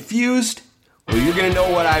you confused? Well, you're going to know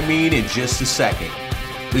what I mean in just a second.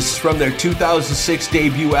 This is from their 2006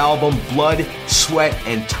 debut album, Blood, Sweat,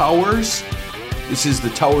 and Towers. This is the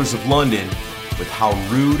Towers of London with How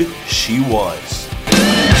Rude She Was.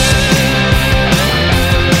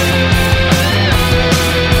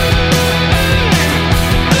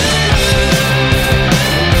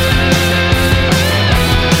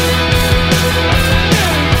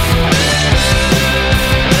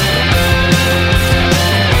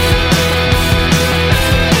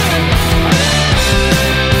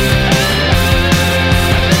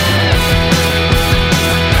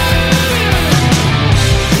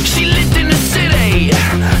 She lived in the city.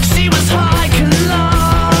 She was high and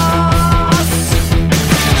low.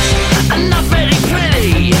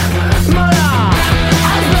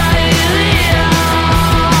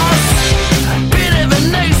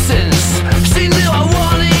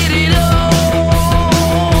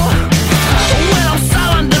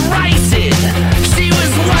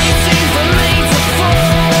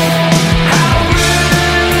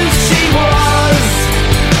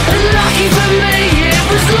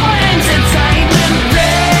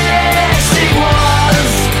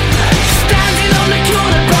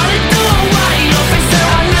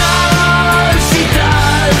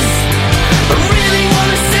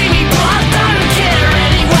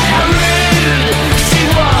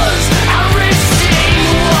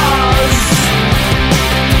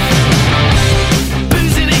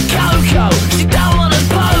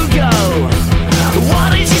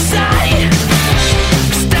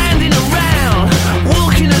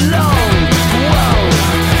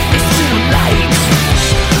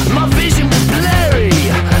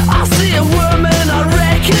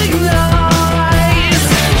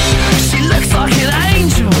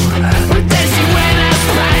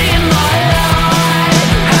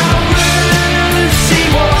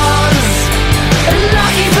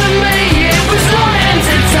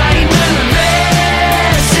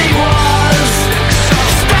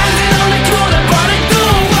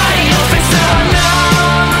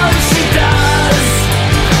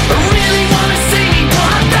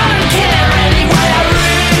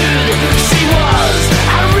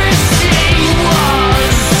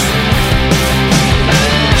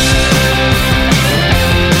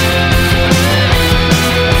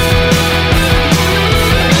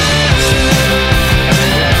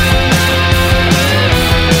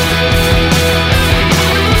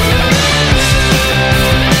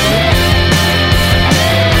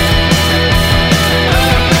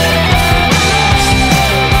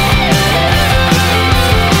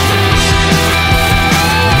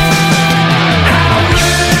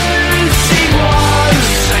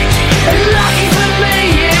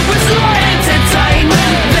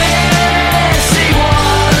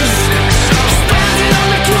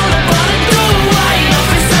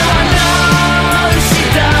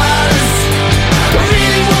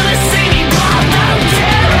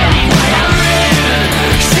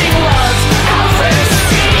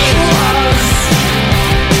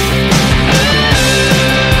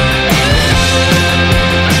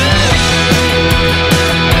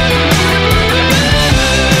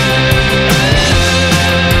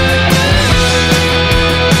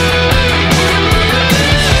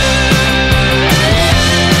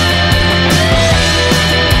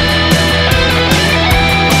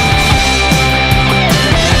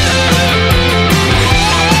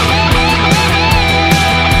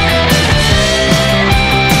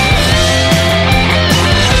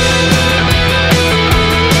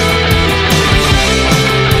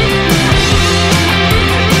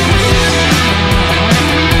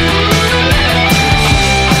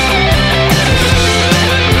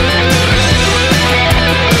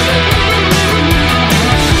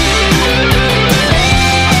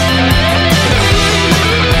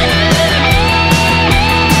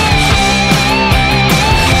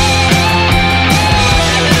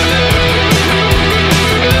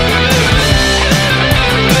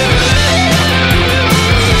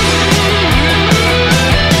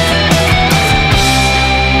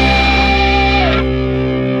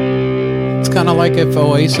 kind of like if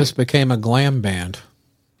Oasis became a glam band.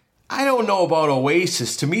 I don't know about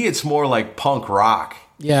Oasis. To me, it's more like punk rock.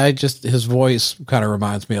 Yeah, his voice kind of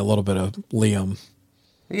reminds me a little bit of Liam.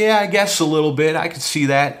 Yeah, I guess a little bit. I could see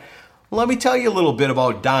that. Let me tell you a little bit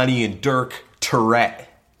about Donnie and Dirk Tourette.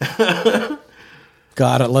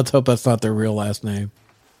 Got it. Let's hope that's not their real last name.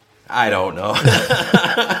 I don't know.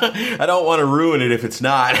 I don't want to ruin it if it's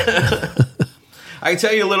not. I can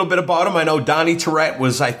tell you a little bit about him. I know Donnie Tourette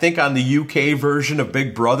was, I think, on the UK version of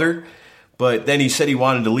Big Brother. But then he said he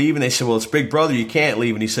wanted to leave, and they said, well, it's Big Brother, you can't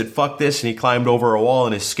leave. And he said, fuck this, and he climbed over a wall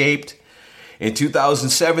and escaped. In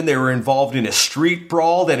 2007, they were involved in a street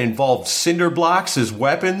brawl that involved cinder blocks as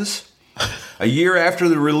weapons. A year after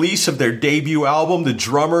the release of their debut album, the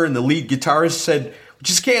drummer and the lead guitarist said, we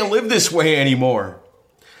just can't live this way anymore.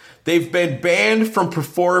 They've been banned from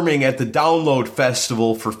performing at the Download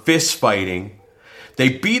Festival for fist fighting.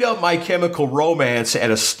 They beat up My Chemical Romance at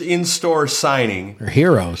an in-store signing. They're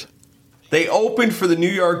heroes. They opened for the New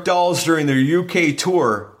York Dolls during their UK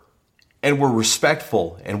tour and were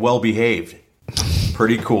respectful and well-behaved.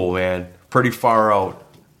 Pretty cool, man. Pretty far out.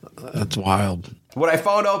 That's wild. What I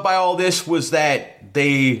found out by all this was that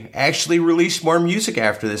they actually released more music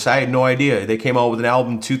after this. I had no idea. They came out with an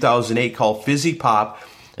album in 2008 called Fizzy Pop.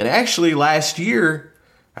 And actually last year,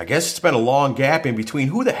 I guess it's been a long gap in between.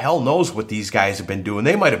 Who the hell knows what these guys have been doing?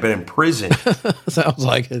 They might have been in prison. Sounds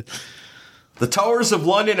like it. The Towers of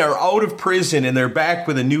London are out of prison, and they're back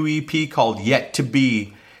with a new EP called Yet to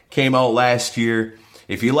Be. Came out last year.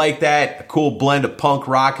 If you like that, a cool blend of punk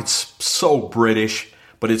rock. It's so British,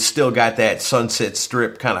 but it's still got that Sunset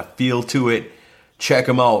Strip kind of feel to it. Check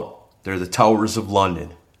them out. They're the Towers of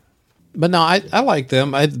London. But no, I like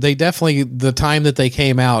them. They definitely, the time that they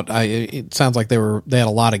came out, it sounds like they had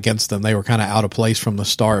a lot against them. They were kind of out of place from the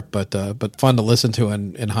start, but fun to listen to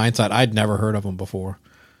in hindsight. I'd never heard of them before.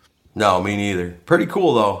 No, me neither. Pretty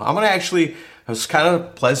cool, though. I was kind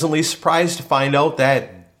of pleasantly surprised to find out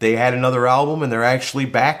that they had another album and they're actually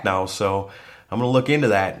back now, so I'm going to look into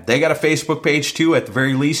that. They got a Facebook page, too, at the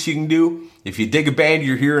very least you can do. If you dig a band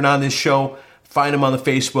you're hearing on this show, find them on the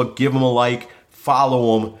Facebook, give them a like,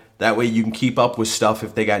 follow them. That way you can keep up with stuff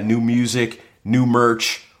if they got new music, new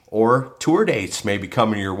merch, or tour dates maybe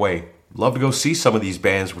coming your way. Love to go see some of these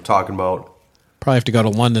bands we're talking about. Probably have to go to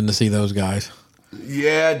London to see those guys.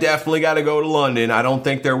 Yeah, definitely got to go to London. I don't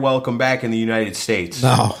think they're welcome back in the United States.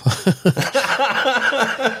 No.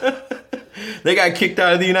 They got kicked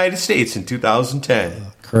out of the United States in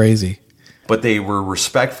 2010. Crazy. But they were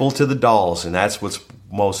respectful to the Dolls, and that's what's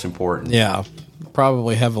most important. Yeah,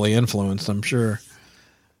 probably heavily influenced, I'm sure.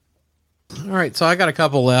 All right, so I got a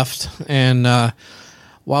couple left, and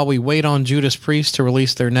while we wait on Judas Priest to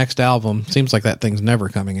release their next album, seems like that thing's never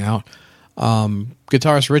coming out,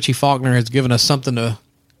 guitarist Richie Faulkner has given us something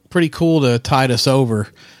pretty cool to tide us over.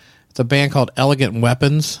 It's a band called Elegant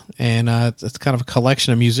Weapons, and it's kind of a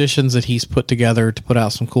collection of musicians that he's put together to put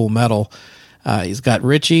out some cool metal. He's got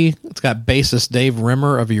Richie, it's got bassist Dave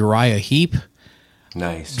Rimmer of Uriah Heep.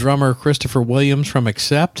 Nice. Drummer Christopher Williams from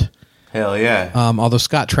Accept. Hell yeah. Although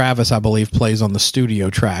Scott Travis, I believe, plays on the studio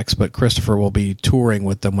tracks, but Christopher will be touring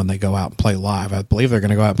with them when they go out and play live. I believe they're going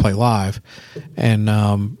to go out and play live. And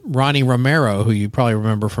Ronnie Romero, who you probably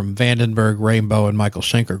remember from Vandenberg, Rainbow, and Michael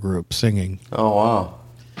Schenker Group singing. Oh, wow.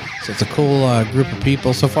 So it's a cool group of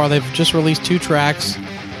people. So far, they've just released 2 tracks,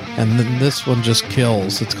 and then this one just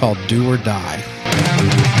kills. It's called Do or Die.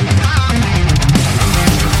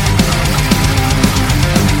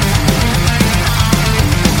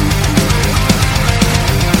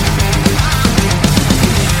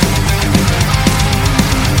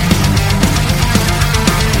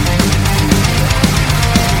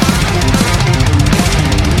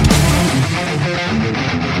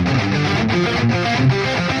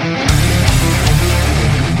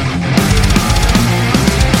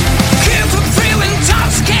 Keep from feeling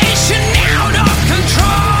intoxication out of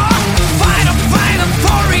control.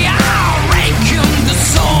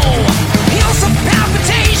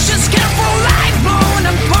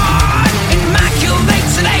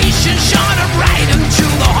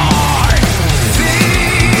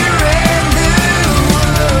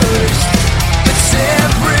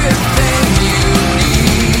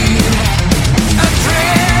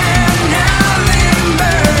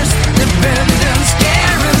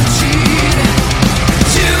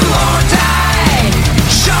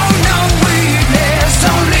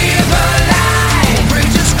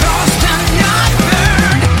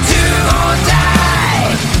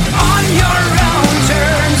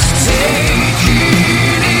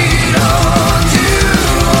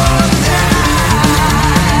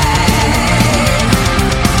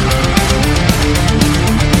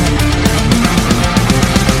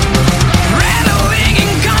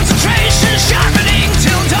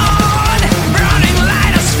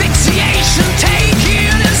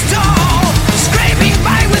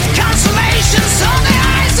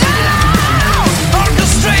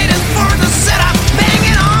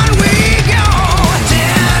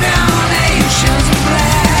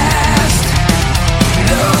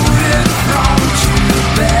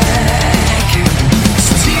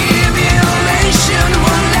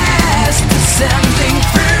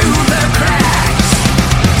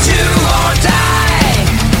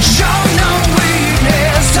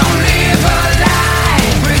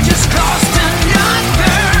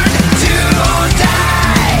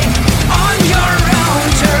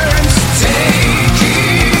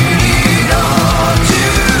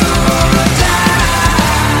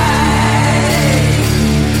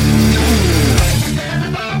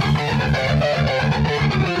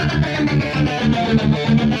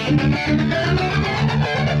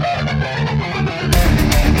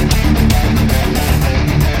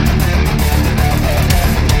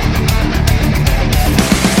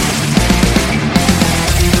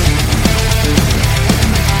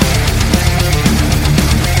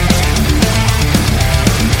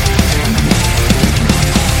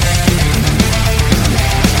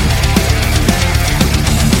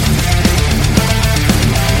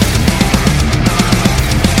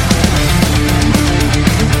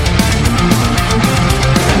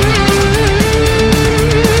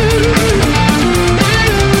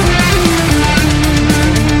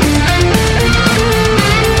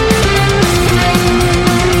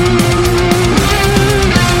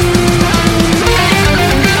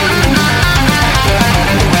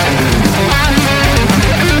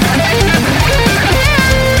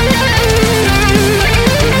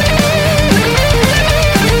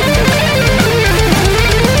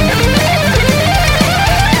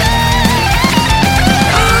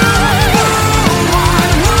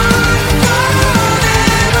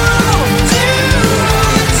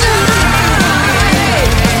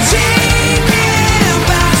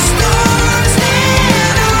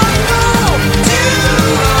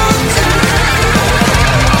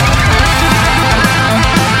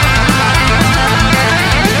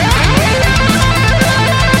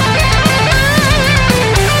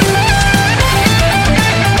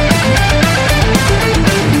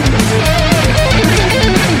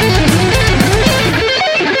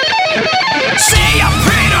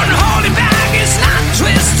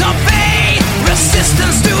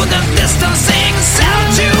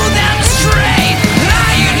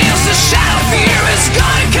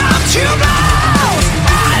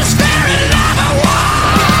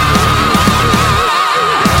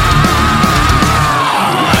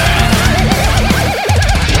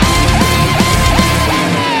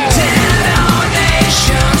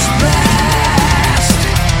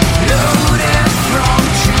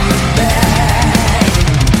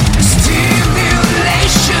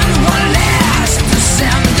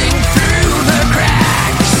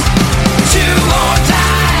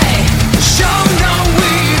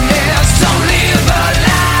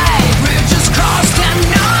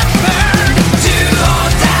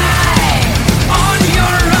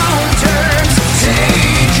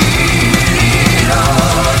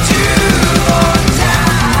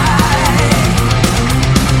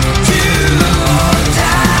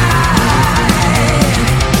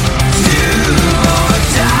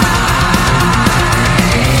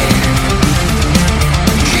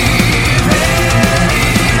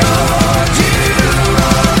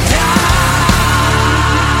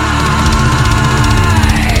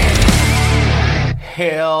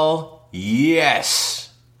 Hell yes.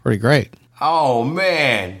 Pretty great. Oh,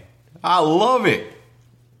 man. I love it.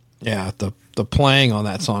 Yeah, the playing on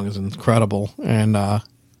that song is incredible, and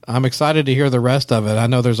I'm excited to hear the rest of it. I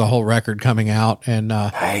know there's a whole record coming out, and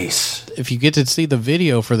Nice. if you get to see the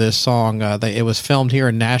video for this song, it was filmed here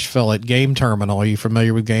in Nashville at Game Terminal. Are you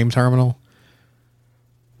familiar with Game Terminal?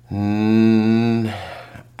 I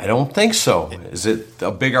don't think so. Is it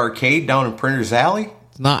a big arcade down in Printer's Alley?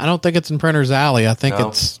 I don't think it's in Printer's Alley. I think No.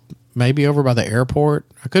 it's maybe over by the airport.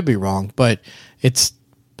 I could be wrong, but it's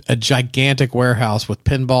a gigantic warehouse with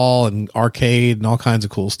pinball and arcade and all kinds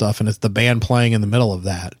of cool stuff, and it's the band playing in the middle of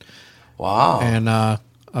that. Wow. And a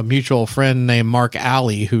mutual friend named Mark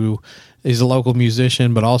Alley, who is a local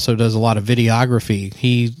musician but also does a lot of videography.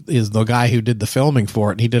 He is the guy who did the filming for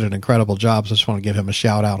it, and he did an incredible job, so I just want to give him a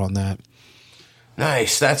shout out on that.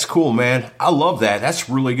 Nice. That's cool, man. I love that. That's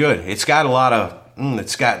really good. It's got a lot of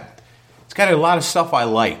it's got a lot of stuff I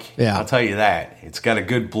like. Yeah. I'll tell you that. It's got a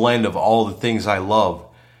good blend of all the things I love.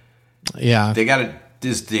 Yeah. They got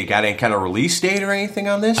any kind of release date or anything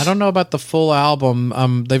on this? I don't know about the full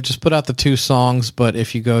album. They've just put out the 2 songs, but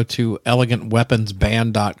if you go to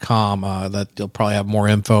elegantweaponsband.com, that you'll probably have more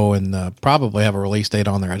info and probably have a release date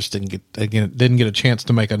on there. I just didn't get a chance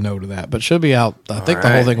to make a note of that, but should be out. I think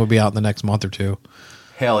the whole thing will be out in the next month or 2.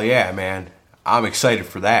 Hell yeah, man. I'm excited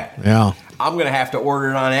for that. Yeah. I'm going to have to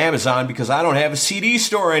order it on Amazon because I don't have a CD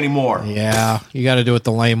store anymore. Yeah. You got to do it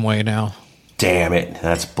the lame way now. Damn it.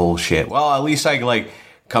 That's bullshit. Well, at least I can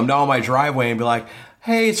come down my driveway and be like,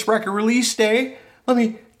 hey, it's record release day. Let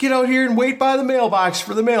me get out here and wait by the mailbox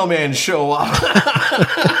for the mailman to show up.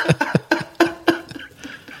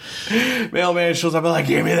 Mailman shows up and like,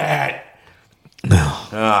 give me that. No.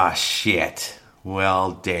 Ah, shit.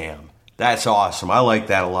 Well, damn. That's awesome. I like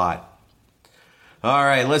that a lot. All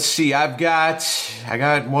right, let's see. I got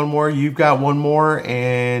one more. You've got one more,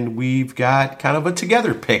 and we've got kind of a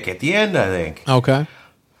together pick at the end, I think. Okay.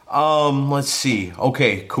 Let's see.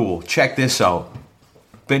 Okay, cool. Check this out.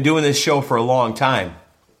 been doing this show for a long time.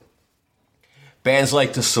 Bands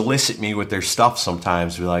like to solicit me with their stuff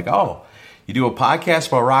sometimes. Be like, oh, you do a podcast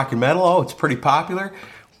about rock and metal? Oh, it's pretty popular.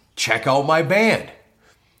 Check out my band.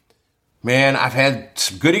 Man, I've had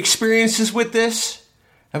some good experiences with this.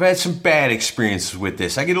 I've had some bad experiences with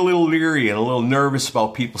this. I get a little leery and a little nervous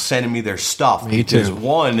about people sending me their stuff. Me because too.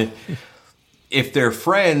 One, if they're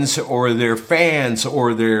friends or they're fans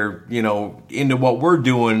or they're, into what we're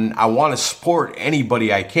doing, I want to support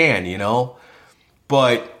anybody I can,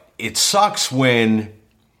 But it sucks when,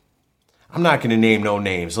 I'm not going to name no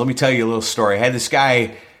names. Let me tell you a little story. I had this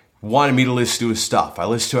guy wanted me to listen to his stuff. I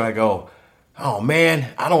listened to it, I go, oh man,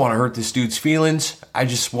 I don't want to hurt this dude's feelings. I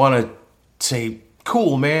just want to say,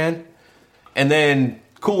 cool, man. And then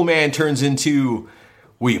cool, man turns into,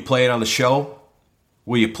 will you play it on the show?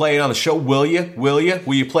 Will you play it on the show? Will you? Will you?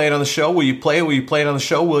 Will you play it on the show? Will you play it? Will you play it on the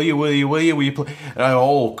show? Will you? Will you? Will you? Will you play? And I go,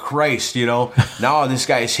 oh Christ, Now this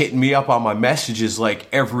guy is hitting me up on my messages like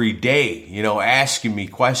every day, asking me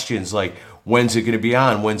questions like, when's it going to be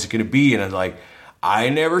on? When's it going to be? And I'm like, I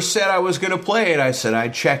never said I was going to play it. I said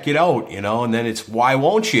I'd check it out, and then it's, why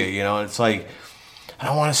won't you? It's like, I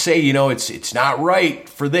don't want to say, it's not right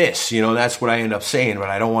for this, that's what I end up saying, but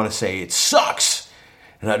I don't want to say it sucks.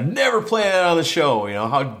 And I'd never play that on the show,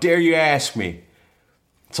 how dare you ask me?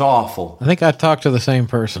 It's awful. I think I talked to the same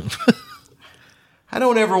person. I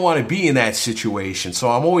don't ever want to be in that situation,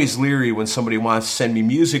 so I'm always leery when somebody wants to send me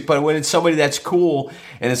music, but when it's somebody that's cool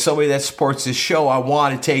and it's somebody that supports this show, I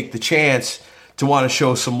want to take the chance to want to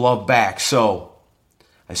show some love back. So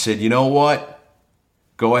I said, you know what?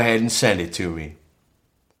 Go ahead and send it to me.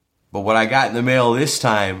 But what I got in the mail this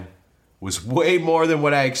time was way more than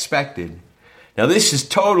what I expected. Now, this is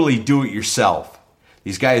totally do-it-yourself.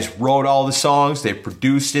 These guys wrote all the songs. They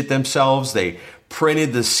produced it themselves. They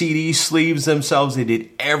printed the CD sleeves themselves. They did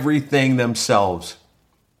everything themselves.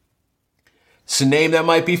 It's a name that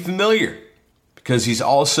might be familiar because he's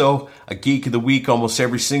also a Geek of the Week. Almost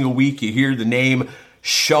every single week you hear the name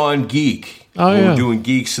Sean Geek. Oh, yeah. We're doing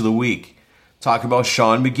Geeks of the Week. Talking about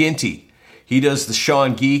Sean McGinty. He does the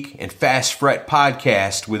Sean Geek and Fast Fret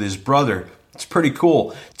podcast with his brother. It's pretty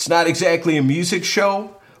cool. It's not exactly a music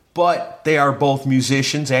show, but they are both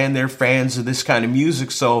musicians and they're fans of this kind of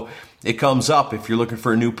music, so it comes up. If you're looking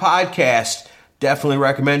for a new podcast, definitely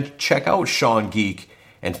recommend check out Sean Geek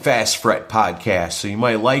and Fast Fret podcast, so you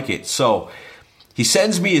might like it. So he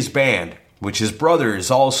sends me his band, which his brother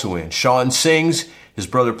is also in. Sean sings, his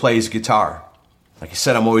brother plays guitar. Like I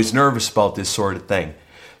said, I'm always nervous about this sort of thing.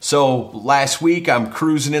 So last week, I'm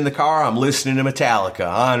cruising in the car, I'm listening to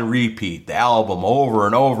Metallica on repeat, the album over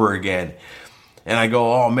and over again. And I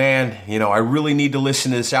go, oh man, I really need to listen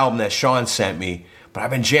to this album that Sean sent me, but I've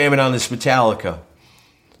been jamming on this Metallica.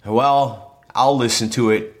 Well, I'll listen to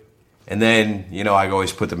it, and then, I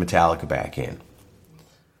always put the Metallica back in.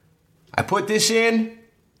 I put this in,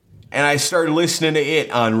 and I started listening to it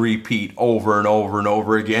on repeat over and over and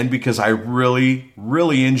over again because I really,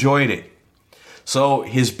 really enjoyed it. So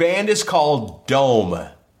his band is called Dome,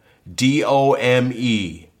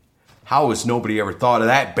 D-O-M-E. How has nobody ever thought of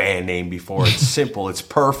that band name before? It's simple, it's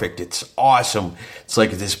perfect, it's awesome. It's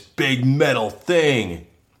like this big metal thing.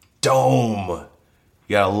 Dome. You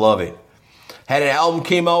gotta love it. Had an album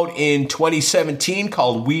came out in 2017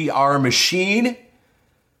 called We Are Machine.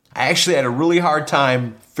 I actually had a really hard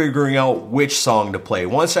time figuring out which song to play.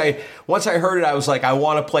 Once I heard it, I was like, I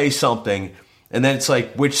want to play something. And then it's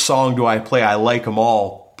like, which song do I play? I like them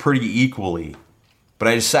all pretty equally. But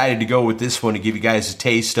I decided to go with this one to give you guys a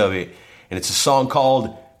taste of it. And it's a song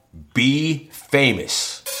called Be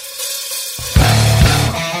Famous.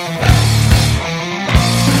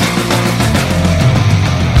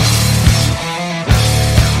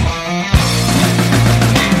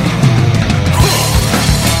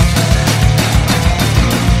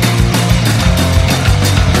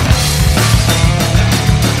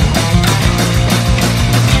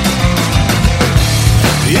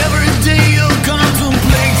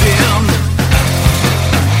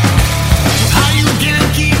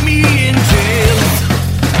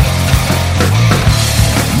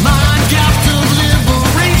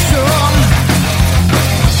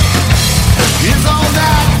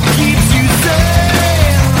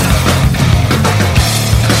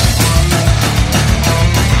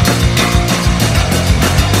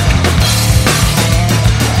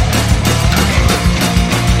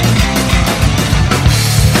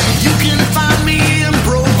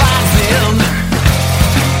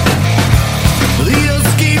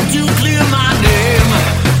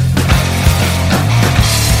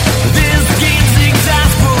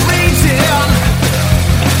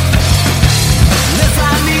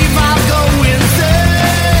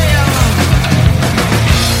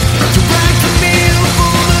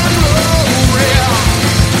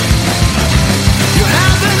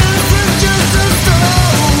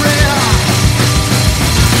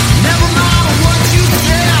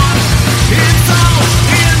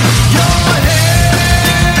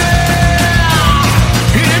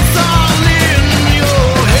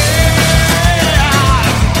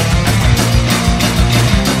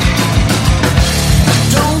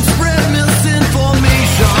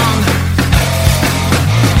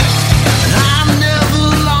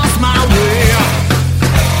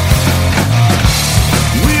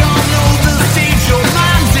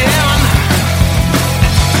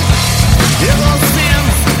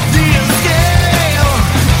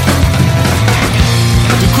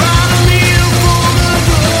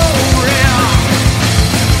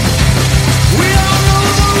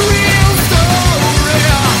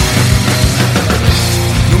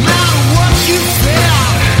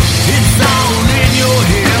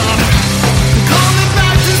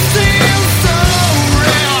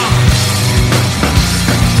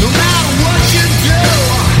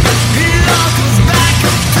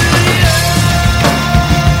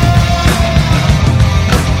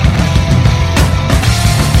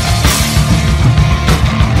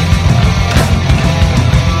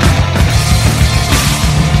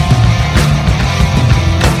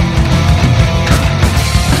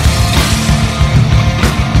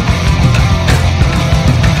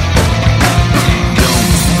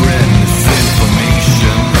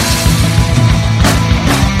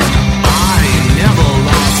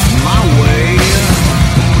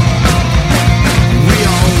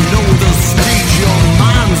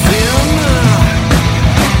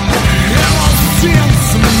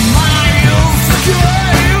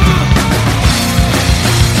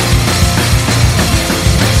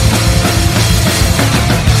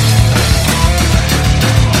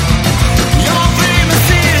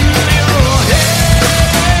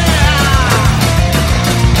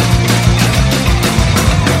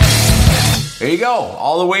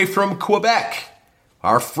 all the way from Quebec,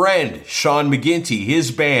 our friend Sean McGinty,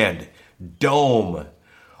 his band, Dome.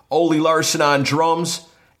 Ole Larson on drums,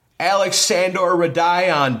 Alex Sandor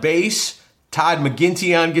Radai on bass, Todd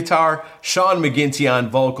McGinty on guitar, Sean McGinty on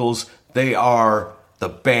vocals. They are the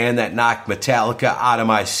band that knocked Metallica out of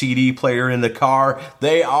my CD player in the car.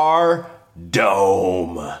 They are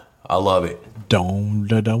Dome. I love it. Dome,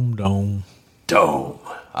 da dome, dome. Dome.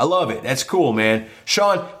 I love it. That's cool, man.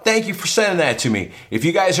 Sean, thank you for sending that to me. If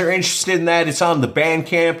you guys are interested in that, it's on the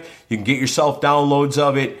Bandcamp. You can get yourself downloads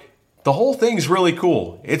of it. The whole thing's really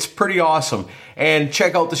cool. It's pretty awesome. And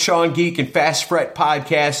check out the Sean Geek and Fast Fret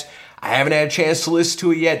podcast. I haven't had a chance to listen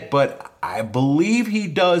to it yet, but I believe he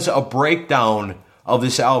does a breakdown of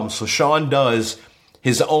this album. So Sean does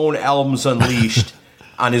his own Albums Unleashed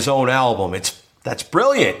on his own album. That's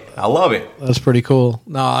brilliant. I love it. That's pretty cool.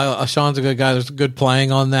 No, Sean's a good guy. There's good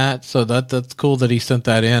playing on that, so that's cool that he sent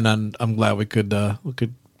that in. And I'm glad we could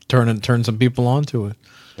turn some people onto it.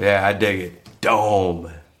 Yeah, I dig it.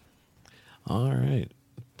 Dome. All right.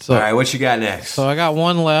 So, all right, what you got next? So I got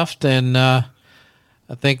one left, and I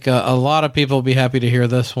think a lot of people will be happy to hear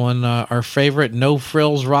this one. Our favorite No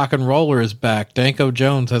Frills rock and roller is back. Danko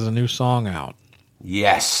Jones has a new song out.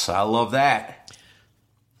 Yes, I love that.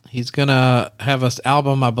 He's going to have an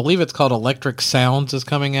album, I believe it's called Electric Sounds, is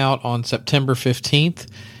coming out on September 15th,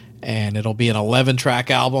 and it'll be an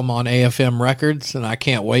 11-track album on AFM Records, and I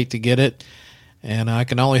can't wait to get it. And I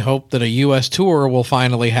can only hope that a U.S. tour will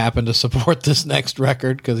finally happen to support this next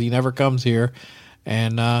record, because he never comes here.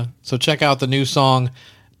 And so check out the new song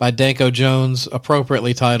by Danko Jones,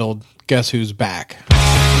 appropriately titled Guess Who's Back.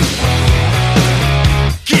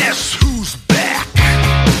 Guess who's back?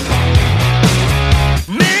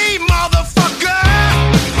 Me, motherfucker!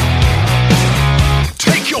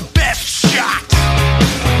 Take your best shot,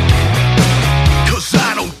 'cause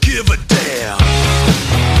I don't give a damn.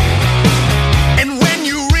 And when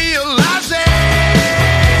you realize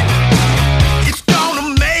it, it's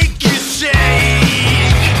gonna make you shake.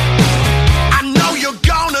 I know you're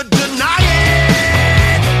gonna deny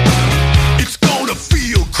it. It's gonna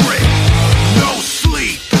feel great. No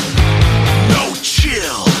sleep, no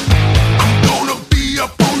chill. I'm gonna be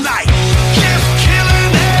up all night, just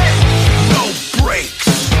killing it. No breaks,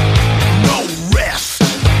 no rest,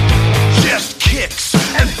 just kicks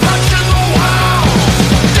and punching the wall.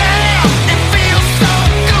 Damn, it feels so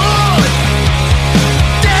good.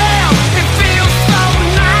 Damn, it feels so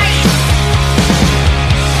nice.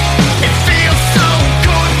 It feels so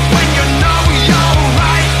good when you know you're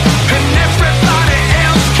right, and everybody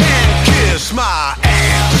else can kiss my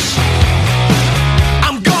ass.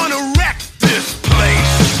 I'm gonna wreck this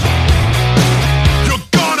place. You're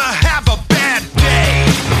gonna have a bad day,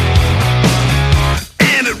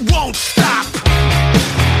 and it won't stop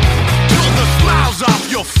till the smile's off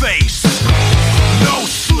your face. No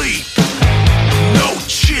sleep, no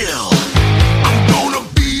chill. I'm gonna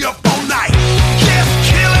be up all night, just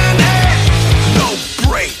killing it. No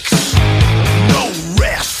breaks, no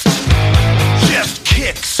rest, just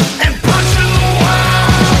kicks and punching the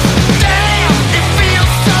wall. Damn, it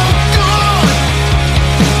feels so good.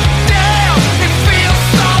 Damn, it feels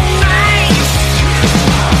so nice.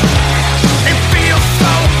 It feels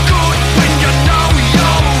so good when you know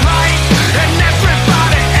you're right, and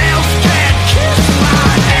everybody else can kiss my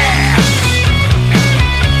ass.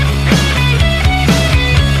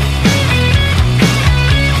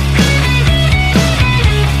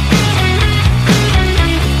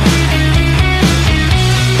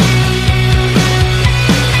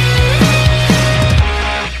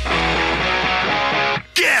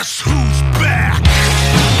 Guess who's back?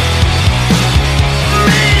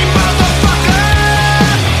 Me, motherfucker!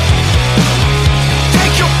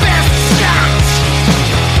 Take your best shot,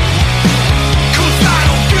 'cause I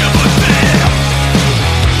don't give a damn.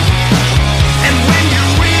 And when you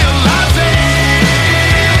realize it,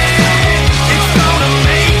 it's gonna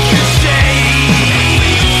make you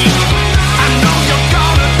shake. I know you're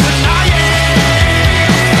gonna deny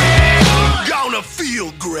it. Gonna feel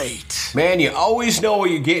great. Man, you always know what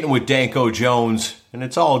you're getting with Danko Jones, and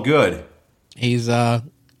it's all good. He's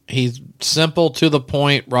simple, to the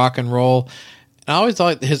point, rock and roll. And I always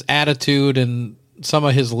thought his attitude and some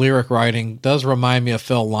of his lyric writing does remind me of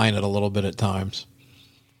Phil Lynott a little bit at times.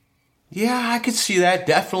 Yeah, I could see that.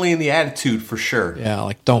 Definitely in the attitude, for sure. Yeah,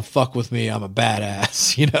 like, don't fuck with me, I'm a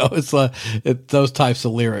badass. You know, it's those types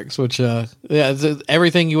of lyrics, which, it's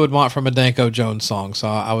everything you would want from a Danko Jones song. So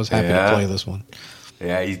I was happy to play this one.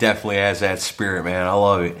 Yeah, he definitely has that spirit, man. I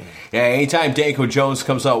love it. Yeah, anytime Danko Jones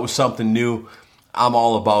comes out with something new, I'm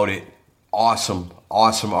all about it. Awesome,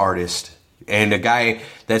 awesome artist. And a guy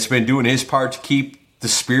that's been doing his part to keep the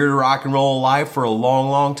spirit of rock and roll alive for a long,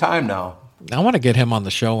 long time now. I want to get him on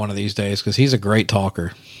the show one of these days because he's a great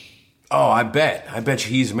talker. Oh, I bet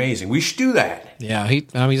you he's amazing. We should do that. Yeah,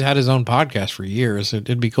 he's had his own podcast for years.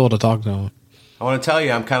 It'd be cool to talk to him. I want to tell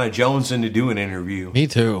you, I'm kind of jonesing to do an interview. Me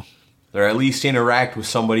too. Or at least interact with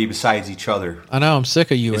somebody besides each other. I know, I'm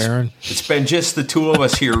sick of you, Aaron. It's been just the two of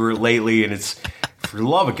us here lately, and it's, for the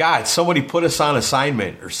love of God, somebody put us on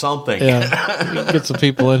assignment or something. Yeah, get some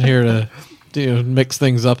people in here to mix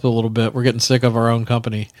things up a little bit. We're getting sick of our own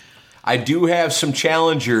company. I do have some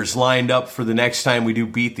challengers lined up for the next time we do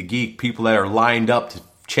Beat the Geek, people that are lined up to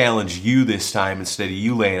challenge you this time instead of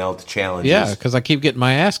you laying out the challenges. Yeah, because I keep getting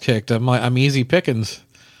my ass kicked. I'm easy pickings.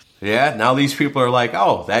 Yeah, now these people are like,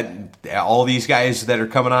 oh, all these guys that are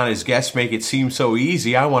coming on as guests make it seem so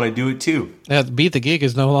easy. I want to do it too. Yeah, Beat the Geek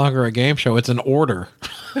is no longer a game show. It's an order.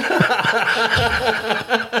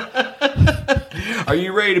 Are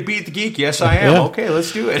you ready to beat the geek? Yes, I am. Yeah. Okay,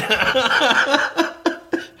 let's do it.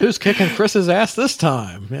 Who's kicking Chris's ass this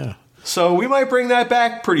time? Yeah. So we might bring that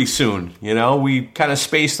back pretty soon. You know, we kind of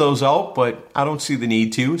space those out, but I don't see the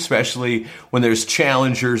need to, especially when there's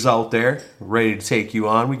challengers out there ready to take you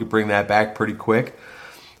on. We could bring that back pretty quick.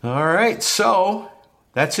 All right, so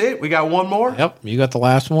that's it. We got one more. Yep, you got the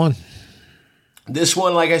last one. This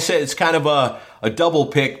one, like I said, it's kind of a double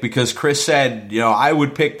pick because Chris said, I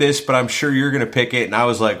would pick this, but I'm sure you're going to pick it. And I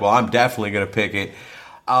was like, well, I'm definitely going to pick it.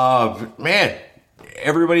 Man,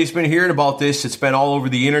 everybody's been hearing about this. It's been all over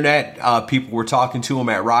the internet. People were talking to him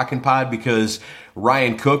at Rockin' Pod because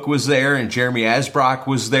Ryan Cook was there and Jeremy Asbrock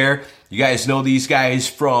was there. You guys know these guys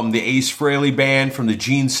from the Ace Frehley Band, from the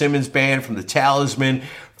Gene Simmons Band, from the Talisman,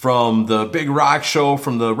 from the Big Rock Show,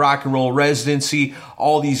 from the Rock and Roll Residency,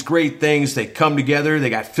 all these great things that come together. They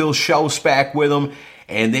got Phil Schaus back with them,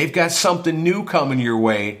 and they've got something new coming your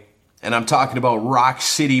way, and I'm talking about Rock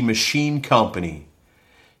City Machine Company.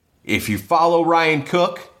 If you follow Ryan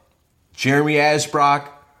Cook, Jeremy Asbrock,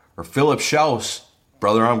 or Philip Schaus,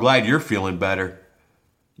 brother, I'm glad you're feeling better.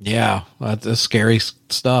 Yeah, that's scary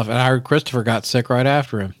stuff. And I heard Christopher got sick right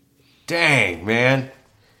after him. Dang, man.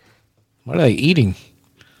 What are they eating?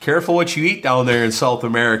 Careful what you eat down there in South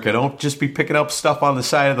America. Don't just be picking up stuff on the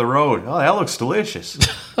side of the road. Oh, that looks delicious.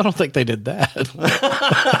 I don't think they did that.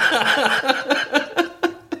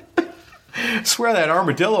 I swear that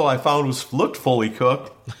armadillo I found looked fully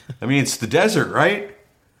cooked. I mean, it's the desert, right?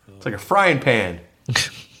 It's like a frying pan.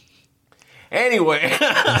 Anyway.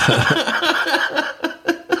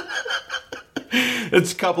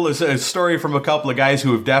 It's a story from a couple of guys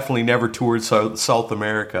who have definitely never toured South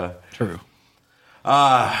America. True.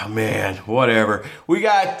 Man, whatever. We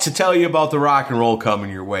got to tell you about the rock and roll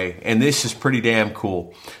coming your way, and this is pretty damn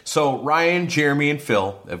cool. So Ryan, Jeremy, and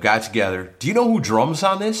Phil have got together. Do you know who drums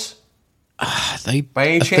on this? By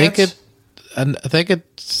any chance? I think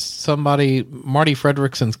it's somebody, Marty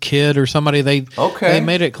Fredrickson's kid or somebody. They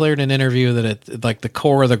made it clear in an interview that it like the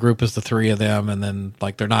core of the group is the three of them, and then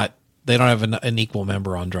like they don't have an equal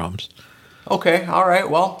member on drums. Okay, all right.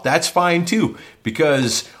 Well, that's fine too,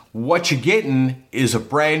 because what you're getting is a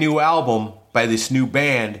brand new album by this new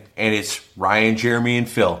band, and it's Ryan, Jeremy, and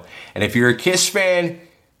Phil. And if you're a Kiss fan,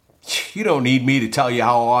 you don't need me to tell you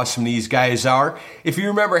how awesome these guys are. If you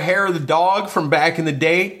remember Hair of the Dog from back in the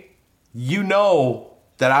day, you know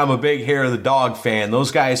that I'm a big Hair of the Dog fan.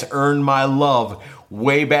 Those guys earned my love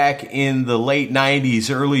way back in the late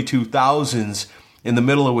 90s, early 2000s in the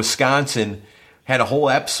middle of Wisconsin. Had a whole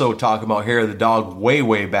episode talking about Hair of the Dog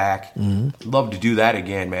way back. Mm-hmm. Love to do that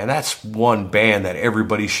again, man. That's one band that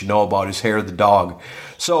everybody should know about is Hair of the Dog.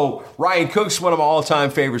 So Ryan Cook's one of my all-time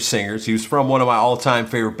favorite singers. He was from one of my all-time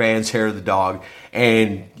favorite bands, Hair of the Dog.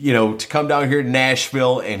 And, to come down here to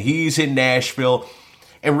Nashville, and he's in Nashville.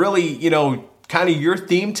 And really, kind of your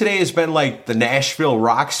theme today has been like the Nashville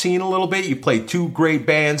rock scene a little bit. You played two great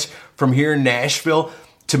bands from here in Nashville.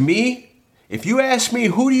 To me, if you ask me,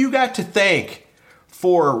 who do you got to thank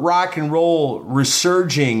for rock and roll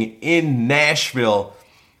resurging in Nashville,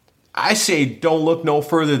 I say don't look no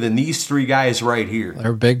further than these three guys right here.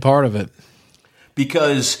 They're a big part of it.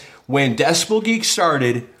 Because when Decibel Geek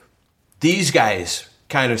started, these guys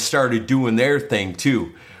kind of started doing their thing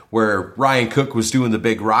too, where Ryan Cook was doing the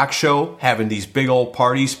Big Rock Show, having these big old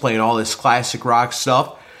parties, playing all this classic rock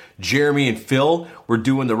stuff. Jeremy and Phil were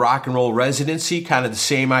doing the Rock and Roll Residency, kind of the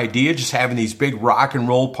same idea, just having these big rock and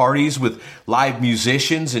roll parties with live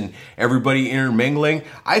musicians and everybody intermingling.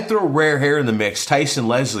 I throw Rare Hair in the mix, Tyson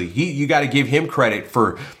Leslie. You got to give him credit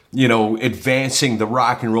for, advancing the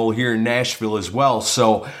rock and roll here in Nashville as well.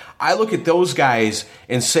 So I look at those guys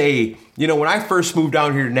and say, when I first moved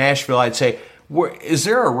down here to Nashville, I'd say, is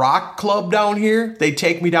there a rock club down here? They'd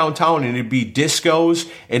take me downtown and it'd be discos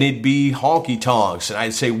and it'd be honky tonks. And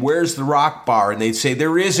I'd say, where's the rock bar? And they'd say,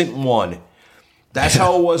 there isn't one. That's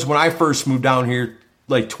how it was when I first moved down here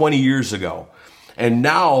like 20 years ago. And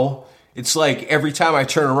now it's like every time I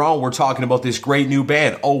turn around, we're talking about this great new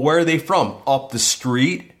band. Oh, where are they from? Up the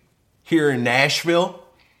street here in Nashville.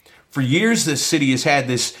 For years, this city has had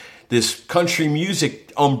this country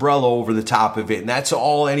music umbrella over the top of it, and that's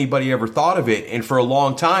all anybody ever thought of it. And for a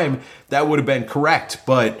long time, that would have been correct.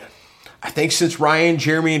 But I think since Ryan,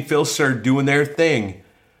 Jeremy, and Phil started doing their thing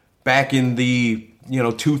back in the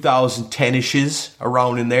 2010-ishes,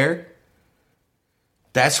 around in there,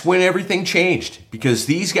 that's when everything changed, because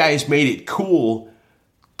these guys made it cool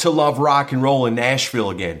to love rock and roll in Nashville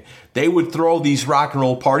again. They would throw these rock and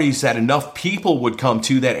roll parties that enough people would come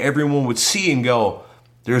to that everyone would see and go,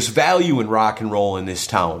 there's value in rock and roll in this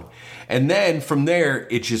town. And then from there,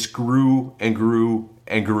 it just grew and grew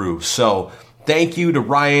and grew. So thank you to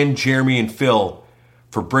Ryan, Jeremy, and Phil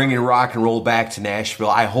for bringing rock and roll back to Nashville.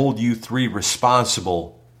 I hold you three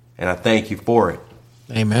responsible, and I thank you for it.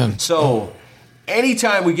 Amen. So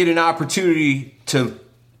anytime we get an opportunity to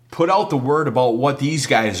put out the word about what these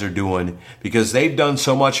guys are doing, because they've done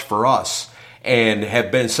so much for us and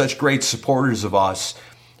have been such great supporters of us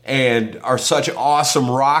and are such awesome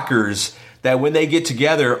rockers that when they get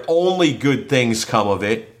together, only good things come of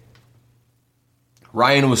it.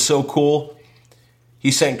 Ryan was so cool.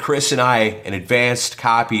 He sent Chris and I an advanced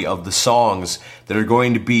copy of the songs that are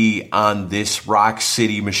going to be on this Rock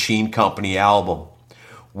City Machine Company album.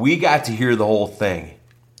 We got to hear the whole thing.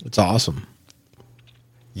 It's awesome.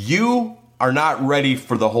 You are not ready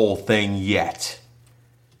for the whole thing yet.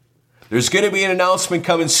 There's going to be an announcement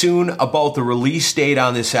coming soon about the release date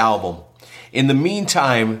on this album. In the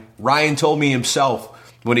meantime, Ryan told me himself,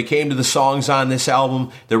 when it came to the songs on this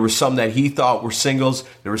album, there were some that he thought were singles.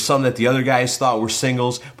 There were some that the other guys thought were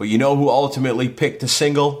singles. But you know who ultimately picked the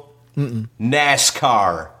single?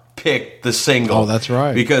 NASCAR picked the single. Oh, that's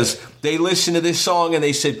right. Because they listened to this song and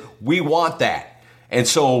they said, we want that. And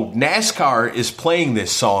so NASCAR is playing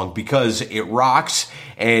this song because it rocks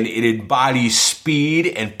and it embodies speed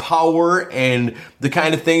and power and the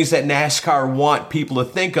kind of things that NASCAR want people to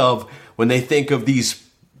think of when they think of these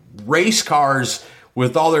race cars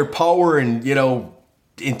with all their power and,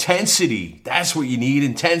 intensity. That's what you need,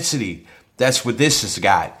 intensity. That's what this has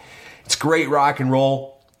got. It's great rock and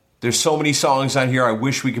roll. There's so many songs on here. I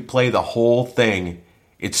wish we could play the whole thing.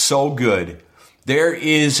 It's so good. There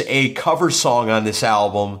is a cover song on this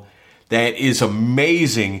album that is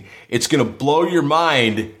amazing. It's going to blow your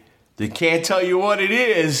mind. They can't tell you what it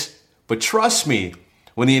is, but trust me,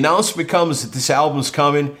 when the announcement comes that this album's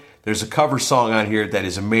coming, there's a cover song on here that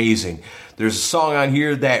is amazing. There's a song on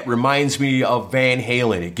here that reminds me of Van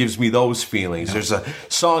Halen. It gives me those feelings. Yeah. There's a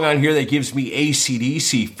song on here that gives me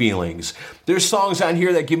AC/DC feelings. There's songs on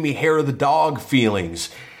here that give me Hair of the Dog feelings.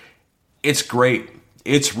 It's great.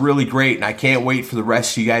 It's really great, and I can't wait for the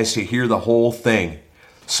rest of you guys to hear the whole thing.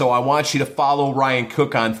 So I want you to follow Ryan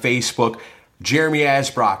Cook on Facebook, Jeremy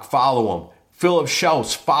Asbrock, follow him, Philip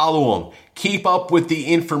Schaus, follow him. Keep up with the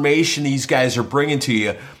information these guys are bringing to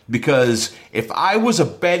you, because if I was a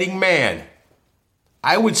betting man,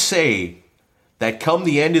 I would say that come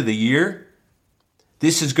the end of the year,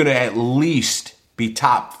 this is going to at least be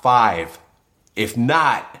top 5, if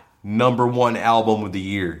not number 1 album of the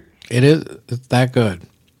year. It's that good.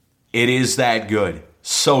 It is that good.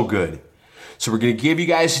 So good. So we're going to give you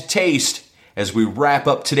guys a taste as we wrap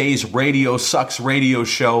up today's Radio Sucks radio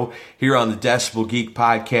show here on the Decibel Geek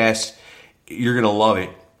Podcast. You're going to love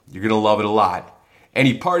it. You're going to love it a lot.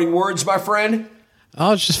 Any parting words, my friend?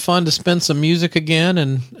 Oh, it's just fun to spin some music again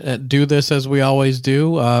and do this as we always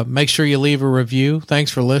do. Make sure you leave a review. Thanks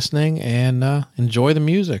for listening, and enjoy the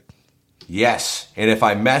music. Yes. And if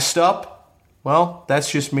I messed up, well,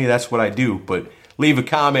 that's just me. That's what I do. But leave a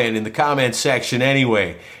comment in the comment section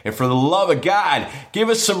anyway. And for the love of God, give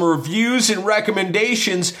us some reviews and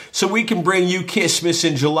recommendations so we can bring you Kissmas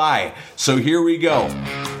in July. So here we go.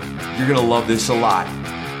 You're going to love this a lot.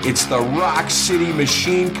 It's the Rock City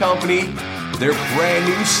Machine Company. Their brand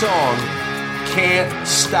new song, Can't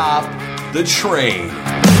Stop the Train.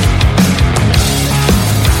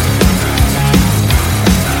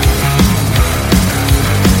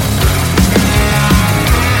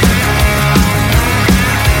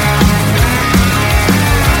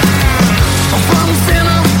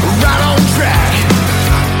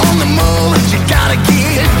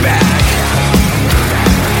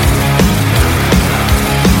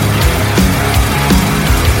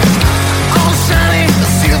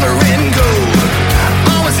 Silver and gold,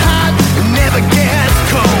 always hot, never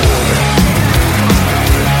gets cold.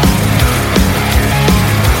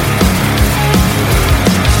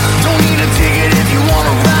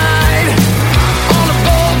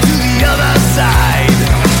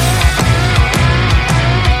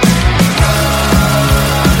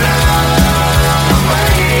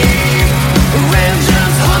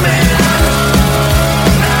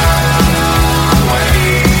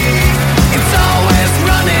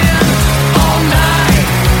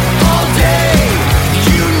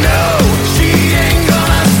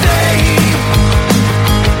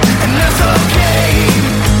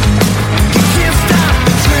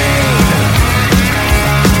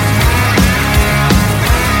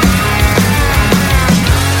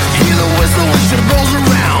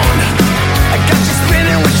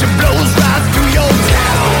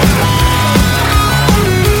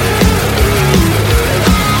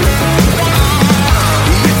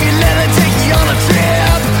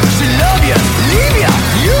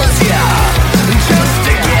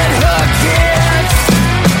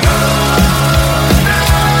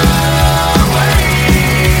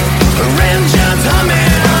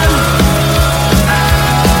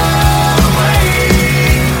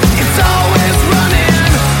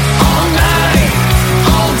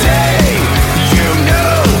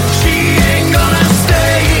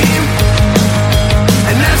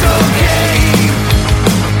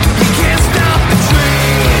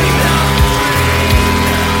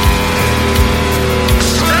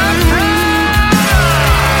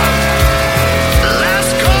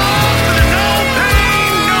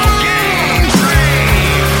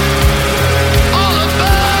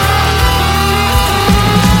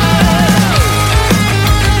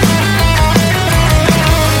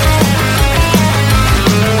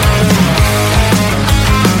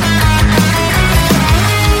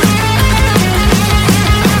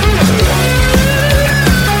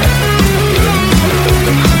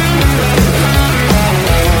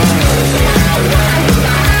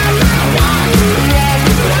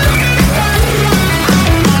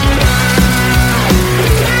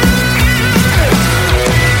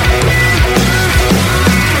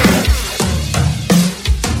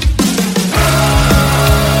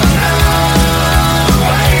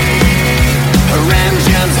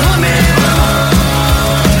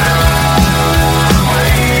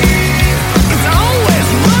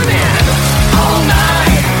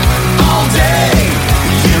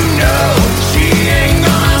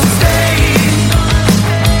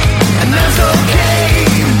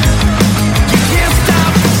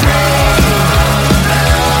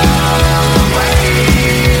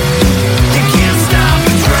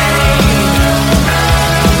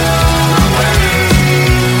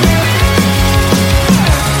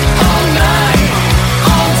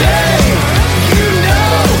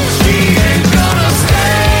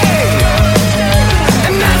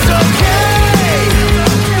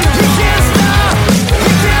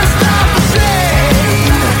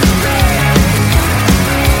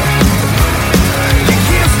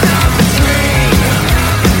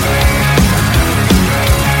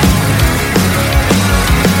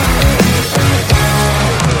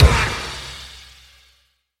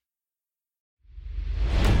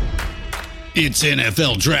 It's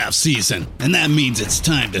NFL draft season, and that means it's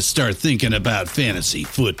time to start thinking about fantasy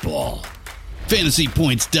football.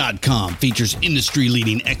 FantasyPoints.com features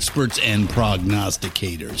industry-leading experts and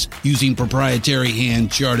prognosticators using proprietary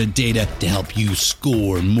hand-charted data to help you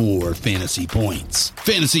score more fantasy points.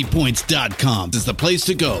 FantasyPoints.com is the place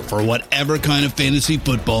to go for whatever kind of fantasy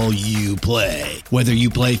football you play. Whether you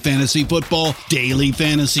play fantasy football, daily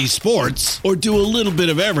fantasy sports, or do a little bit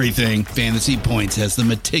of everything, Fantasy Points has the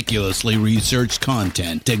meticulously researched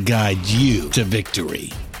content to guide you to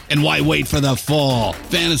victory. And why wait for the fall?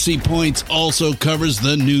 Fantasy Points also covers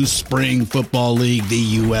the new spring football league,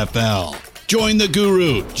 the UFL. Join the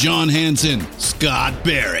guru, John Hansen, Scott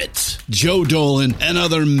Barrett, Joe Dolan, and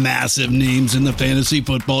other massive names in the fantasy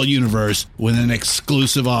football universe with an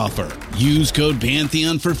exclusive offer. Use code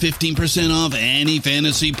Pantheon for 15% off any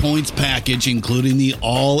Fantasy Points package, including the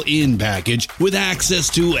all-in package, with access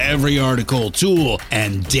to every article, tool,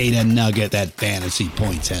 and data nugget that Fantasy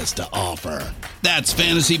Points has to offer. That's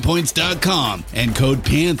FantasyPoints.com and code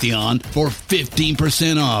Pantheon for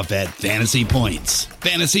 15% off at Fantasy Points.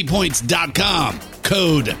 FantasyPoints.com,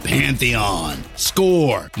 code Pantheon.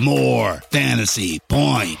 Score more fantasy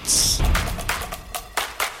points.